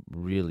specialist, I'm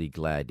really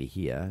glad to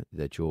hear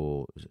that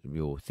you're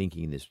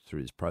thinking this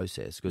through this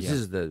process because this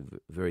is the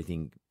very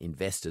thing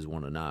investors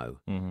want to know.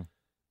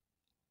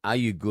 Are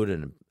you good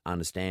and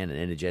understand and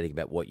energetic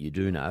about what you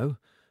do know,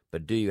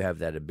 but do you have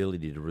that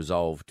ability to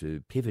resolve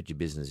to pivot your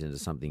business into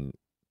something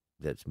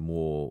that's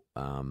more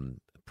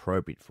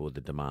appropriate for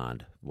the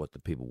demand, what the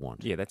people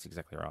want? Yeah, that's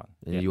exactly right.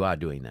 And you are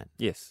doing that.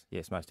 Yes,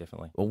 most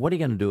definitely. Well, what are you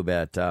going to do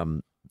about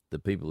some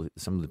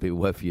of the people who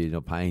work for you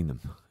not paying them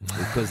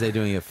because they're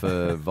doing it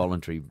for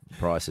voluntary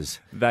prices?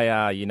 They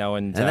are,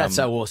 and that's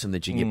so awesome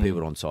that you get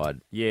people on side.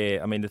 Yeah,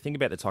 I mean the thing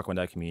about the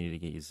Taekwondo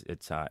community is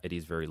it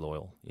is very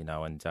loyal,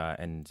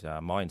 and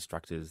my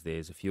instructors,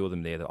 there's a few of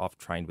them there that I've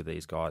trained with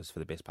these guys for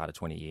the best part of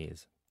 20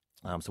 years.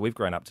 So we've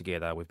grown up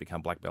together, we've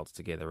become black belts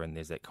together, and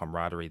there's that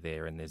camaraderie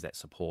there, and there's that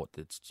support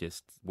that's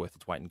just worth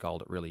its weight in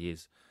gold. It really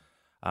is.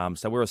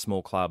 So we're a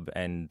small club,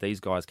 and these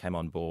guys came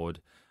on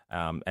board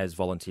as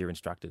volunteer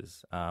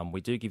instructors. We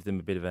do give them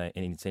a bit of an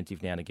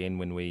incentive now and again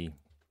when we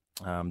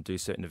do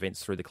certain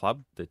events through the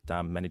club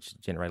that manage to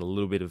generate a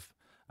little bit of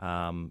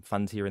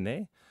funds here and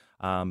there.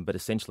 But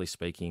essentially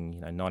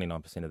speaking,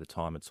 99% of the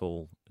time, it's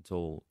all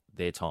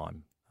their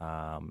time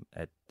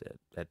at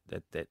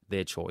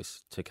their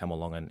choice to come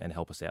along and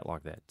help us out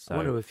like that. So I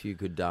wonder if you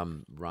could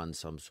run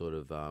some sort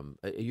of.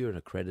 Are you an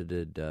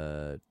accredited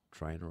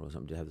trainer or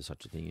something? Do you have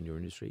such a thing in your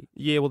industry?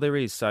 Yeah, well, there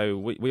is. So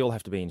we all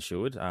have to be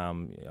insured.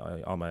 I'm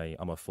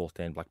a fourth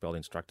dan black belt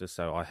instructor,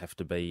 so I have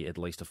to be at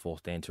least a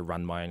fourth dan to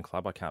run my own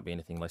club. I can't be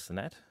anything less than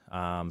that.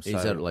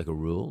 Is that like a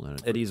rule?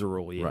 It is a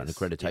rule, yes. Right, an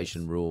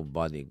accreditation rule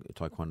by the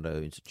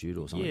Taekwondo Institute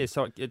or something? Yeah,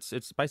 so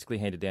it's basically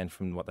handed down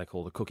from what they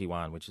call the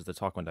Kukkiwan, which is the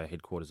Taekwondo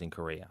headquarters in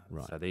Korea.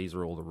 Right. So these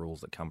are all the rules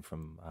that come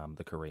from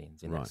the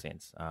Koreans in that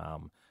sense.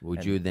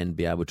 Would you then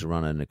be able to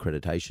run an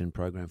accreditation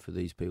program for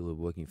these people who are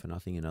working for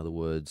nothing? In other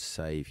words,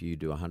 say if you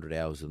do 100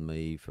 hours with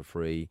me for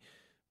free,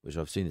 which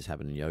I've seen this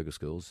happen in yoga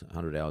schools,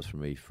 100 hours for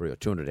me free, or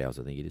 200 hours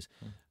I think it is,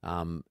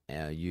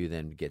 you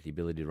then get the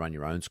ability to run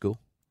your own school?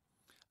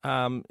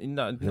 No, in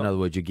other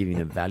words, you're giving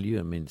them value.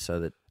 I mean, so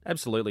that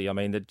absolutely. I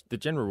mean, the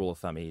general rule of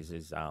thumb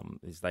is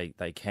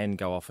they can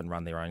go off and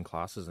run their own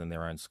classes in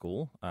their own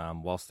school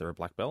whilst they're a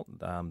black belt.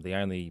 The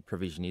only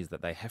provision is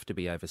that they have to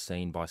be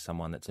overseen by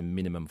someone that's a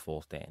minimum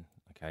fourth dan.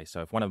 Okay,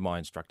 so if one of my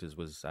instructors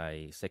was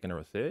a second or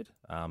a third,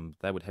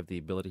 they would have the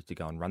ability to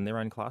go and run their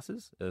own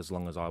classes as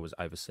long as I was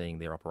overseeing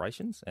their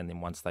operations. And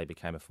then once they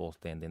became a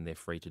fourth dan, then they're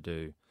free to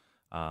do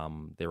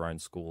their own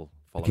school.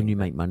 Can you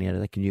make money out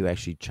of that? Can you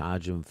actually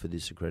charge them for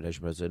this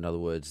accreditation process? In other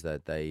words,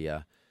 that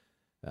they've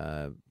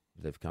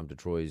come to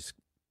Troy's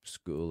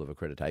School of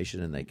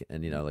Accreditation and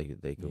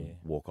they can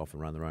walk off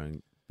and run their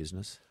own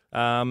business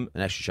and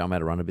actually show them how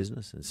to run a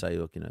business and say,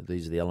 look,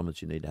 these are the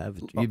elements you need to have.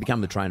 You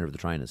become the trainer of the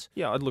trainers.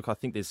 Yeah, look, I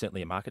think there's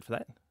certainly a market for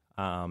that.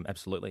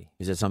 Absolutely.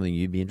 Is that something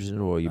you'd be interested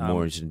in, or are you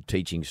more interested in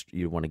teaching?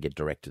 You want to get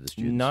direct to the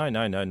students? No,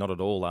 not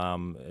at all.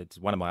 It's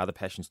one of my other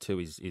passions too.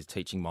 Is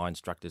teaching my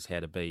instructors how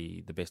to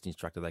be the best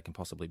instructor they can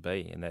possibly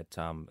be, and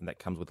that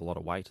comes with a lot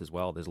of weight as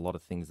well. There's a lot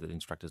of things that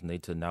instructors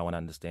need to know and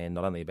understand,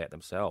 not only about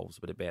themselves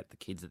but about the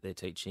kids that they're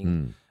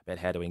teaching, about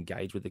how to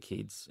engage with the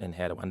kids and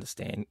how to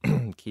understand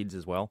kids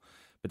as well.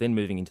 But then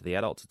moving into the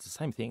adults, it's the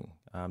same thing.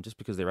 Just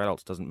because they're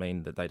adults doesn't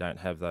mean that they don't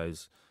have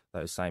those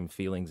same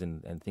feelings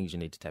and things you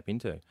need to tap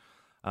into.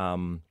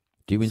 Do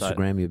you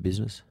Instagram your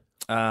business?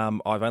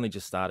 I've only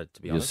just started,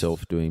 to be honest.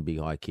 Yourself doing big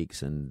high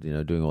kicks and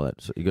doing all that.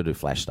 So you got to do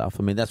flash stuff.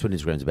 I mean, that's what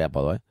Instagram's about,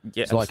 by the way.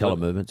 Yeah, it's like Colour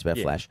Movement. It's about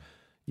flash.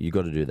 You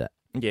got to do that.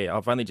 Yeah,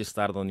 I've only just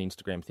started on the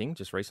Instagram thing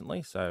just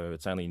recently, so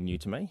it's only new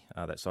to me,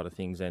 that side of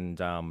things, and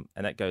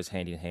that goes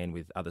hand in hand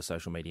with other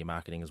social media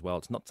marketing as well.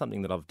 It's not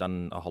something that I've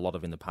done a whole lot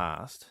of in the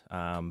past,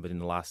 but in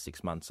the last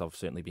 6 months, I've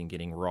certainly been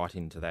getting right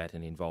into that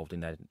and involved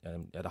in that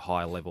at a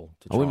higher level.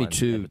 I wouldn't be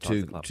too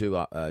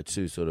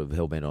sort of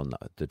hell bent on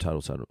the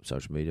total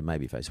social media,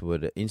 maybe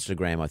Facebook, but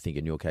Instagram. I think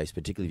in your case,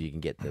 particularly if you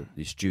can get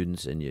the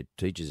students and your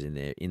teachers in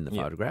there in the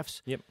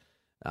photographs. Yep.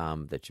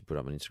 That you put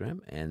up on Instagram,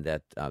 and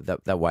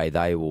that way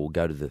they will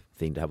go to the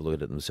thing to have a look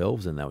at it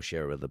themselves, and they'll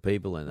share it with other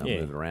people, and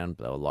they'll move it around.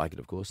 They'll like it,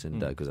 of course, and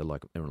because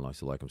everyone likes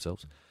to like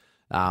themselves.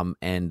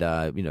 And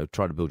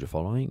try to build your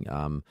following.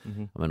 I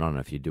mean, I don't know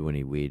if you do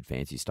any weird,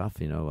 fancy stuff,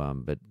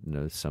 but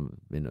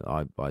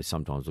I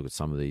sometimes look at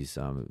some of these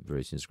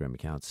various Instagram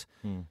accounts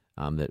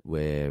that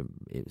where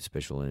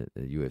especially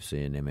in the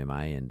UFC and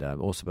MMA, and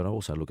but I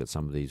also look at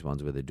some of these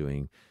ones where they're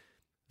doing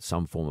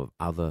some form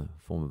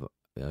of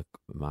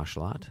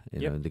martial art.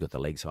 They've got the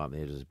legs up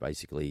there. Just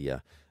basically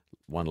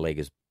one leg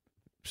is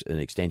an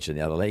extension of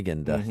the other leg,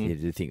 and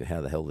you think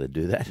how the hell they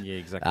do that? Yeah,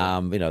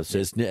 exactly. So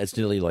it's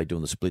nearly like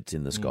doing the splits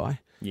in the sky.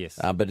 Yes.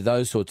 But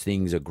those sorts of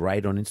things are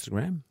great on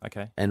Instagram.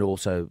 Okay. And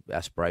also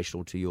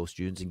aspirational to your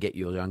students and get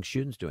your young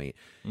students doing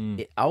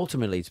it.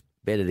 Ultimately,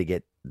 better to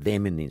get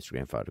them in the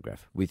Instagram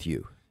photograph with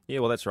you. Yeah,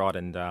 well, that's right.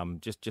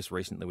 And just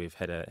recently we've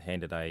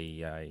handed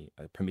a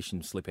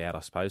permission slip out,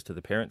 I suppose, to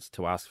the parents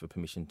to ask for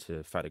permission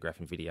to photograph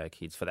and video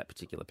kids for that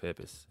particular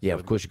purpose. Yeah, So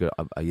of course you got.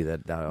 I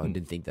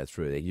didn't think that's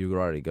true. You've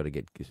already got to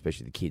get,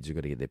 especially the kids, you've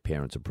got to get their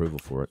parents' approval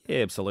for it.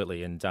 Yeah,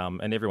 absolutely. And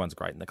everyone's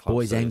great in the club.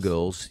 Boys so and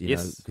girls, you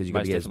know, yes, because you've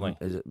got most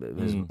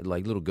to get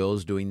like little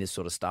girls doing this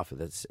sort of stuff.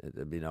 That's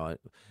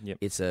Yep.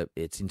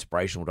 it's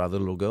inspirational to other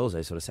little girls.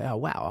 They sort of say, "Oh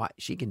wow,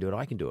 she can do it.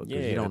 I can do it."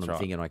 Because Yeah, you don't that's want them right.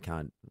 thinking I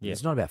can't. Yeah.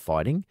 It's not about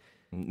fighting.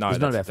 No, It's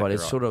not about that's fighting. exactly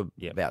It's right. sort of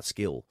Yep. about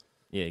skill.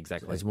 Yeah,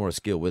 exactly. It's more a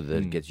skill. Whether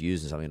it gets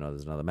used in something or not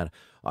is another matter.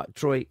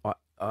 Troy,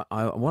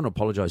 I want to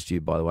apologise to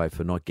you, by the way,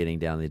 for not getting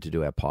down there to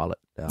do our pilot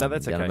No,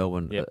 that's down okay. in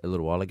Melbourne Yep. a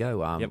little while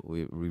ago. Yep.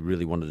 We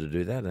really wanted to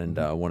do that, and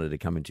I wanted to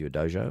come into your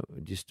dojo.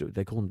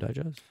 They call them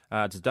dojos?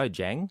 It's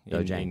Dojang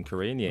in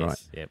Korean, yes.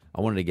 Right. Yep.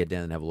 I wanted to get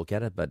down and have a look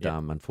at it, but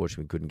Yep.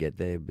 Unfortunately we couldn't get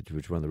there, which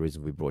is one of the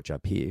reasons we brought you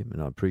up here,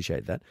 and I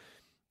appreciate that.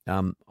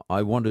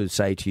 I want to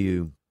say to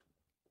you,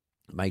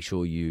 make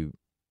sure you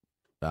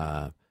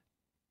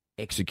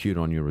execute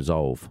on your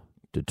resolve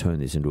to turn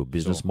this into a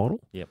business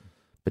model. Yep.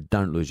 But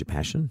don't lose your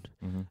passion.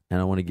 Mm-hmm.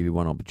 And I want to give you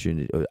an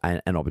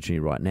opportunity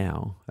right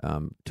now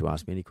to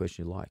ask me any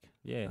question you like.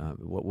 Yeah.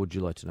 What would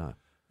you like to know?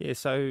 Yeah,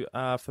 so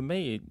for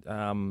me,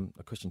 a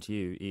question to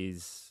you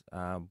is,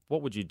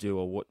 what would you do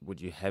or what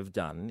would you have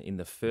done in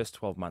the first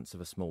 12 months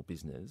of a small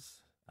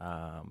business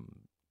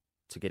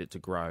to get it to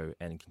grow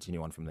and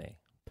continue on from there?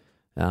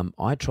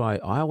 I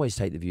always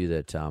take the view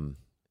that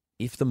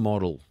if the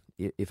model,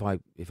 if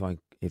I'm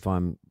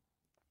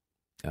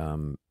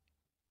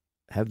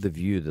have the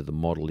view that the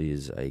model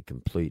is a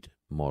complete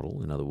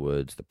model, in other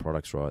words, the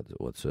product's right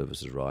or the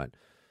service is right,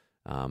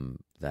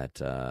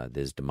 that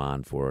there's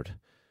demand for it,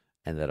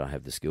 and that I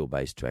have the skill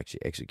base to actually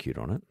execute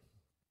on it.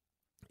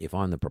 If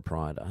I'm the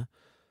proprietor,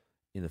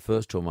 in the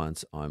first 12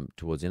 months, I'm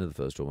towards the end of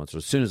the first 12 months, or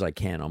as soon as I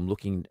can, I'm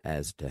looking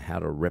as to how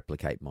to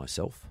replicate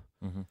myself.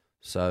 Mm-hmm.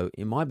 So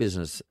in my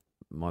business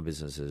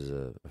is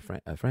a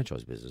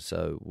franchise business.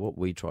 So what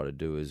we try to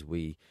do is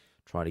we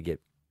try to get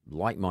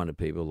like-minded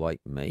people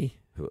like me,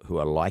 who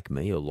are like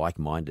me or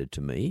like-minded to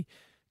me,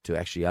 to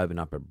actually open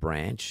up a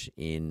branch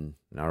in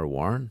Narra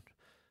Warren,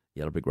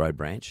 Yellow Brick Road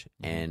branch,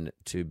 and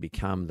to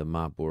become the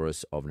Mark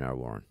Bouris of Narra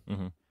Warren.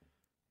 Mm-hmm.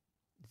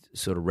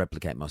 Sort of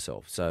replicate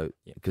myself. So,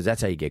 because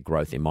that's how you get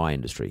growth in my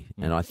industry.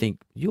 And I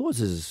think yours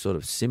is sort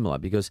of similar,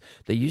 because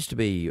there used to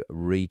be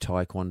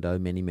Taekwondo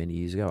many, many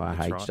years ago,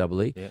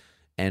 RHEE. Yep.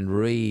 And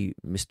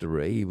Mr.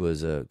 Ree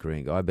was a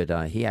Korean guy,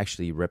 but he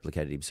actually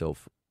replicated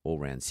himself all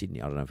around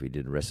Sydney. I don't know if he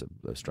did the rest of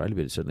Australia,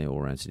 but certainly all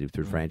around Sydney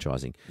through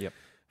franchising. Yep.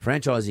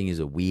 Franchising is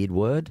a weird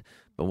word,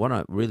 but what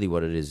it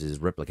is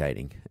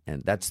replicating,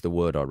 and that's the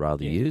word I'd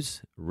rather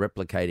use.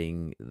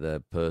 Replicating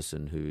the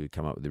person who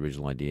come up with the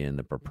original idea and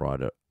the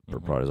proprietor's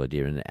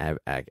idea, and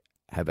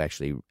have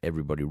actually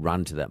everybody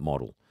run to that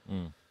model.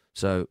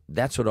 So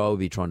that's what I would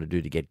be trying to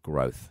do to get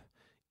growth,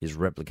 is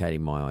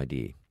replicating my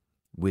idea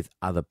with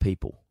other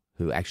people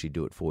who actually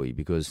do it for you,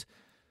 because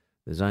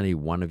there's only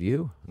one of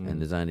you,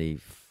 and there's only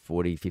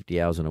 40, 50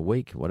 hours in a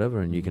week,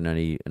 whatever, and you can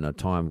only, on a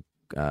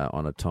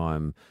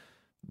time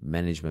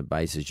management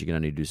basis, you can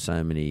only do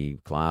so many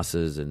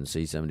classes and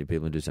see so many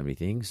people and do so many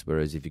things.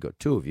 Whereas if you've got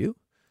two of you,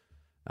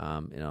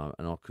 and I'm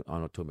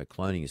not talking about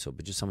cloning yourself,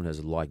 but just someone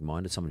who's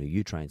like-minded, someone who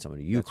you train, someone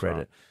who you That's credit.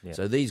 right. Yeah.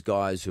 So these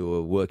guys who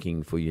are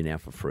working for you now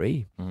for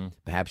free,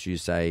 perhaps you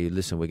say,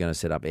 listen, we're going to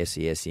set up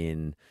SES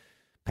in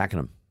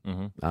Pakenham.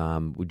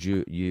 Would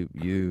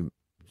you,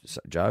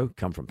 Joe,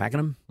 come from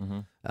Pakenham?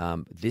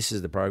 This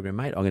is the program,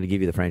 mate. I'm going to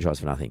give you the franchise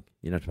for nothing.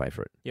 You don't have to pay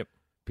for it. Yep.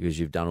 Because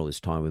you've done all this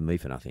time with me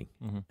for nothing.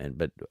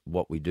 But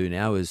what we do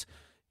now is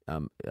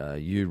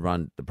you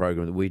run the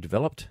program that we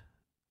developed,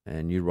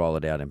 and you roll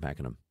it out in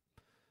Pakenham.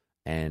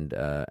 And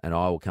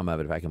I will come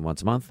over to Pakenham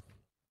once a month,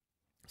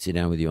 sit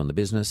down with you on the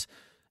business,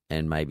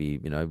 and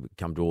maybe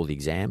come to all the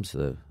exams,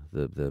 the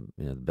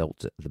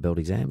belt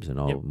exams, and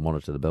I'll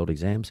monitor the belt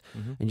exams,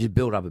 and just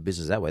build up a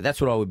business that way. That's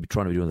what I would be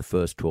trying to do in the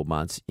first 12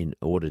 months in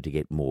order to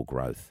get more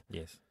growth.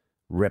 Yes.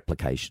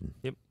 Replication.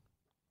 Yep.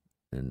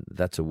 And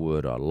that's a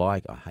word I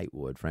like. I hate the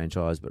word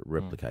franchise, but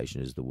replication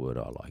is the word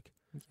I like.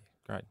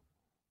 Great.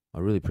 I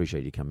really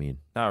appreciate you coming in.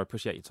 No, I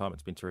appreciate your time.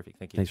 It's been terrific.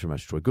 Thank you. Thanks very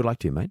much, Troy. Good luck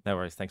to you, mate. No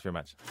worries. Thanks very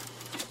much.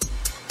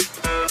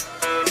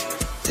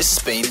 This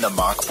has been the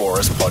Mark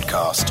Bouris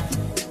Podcast.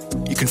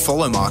 You can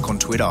follow Mark on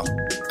Twitter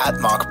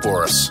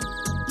 @MarkBouris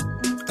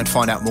and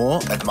find out more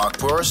at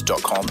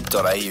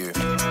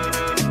markbouris.com.au.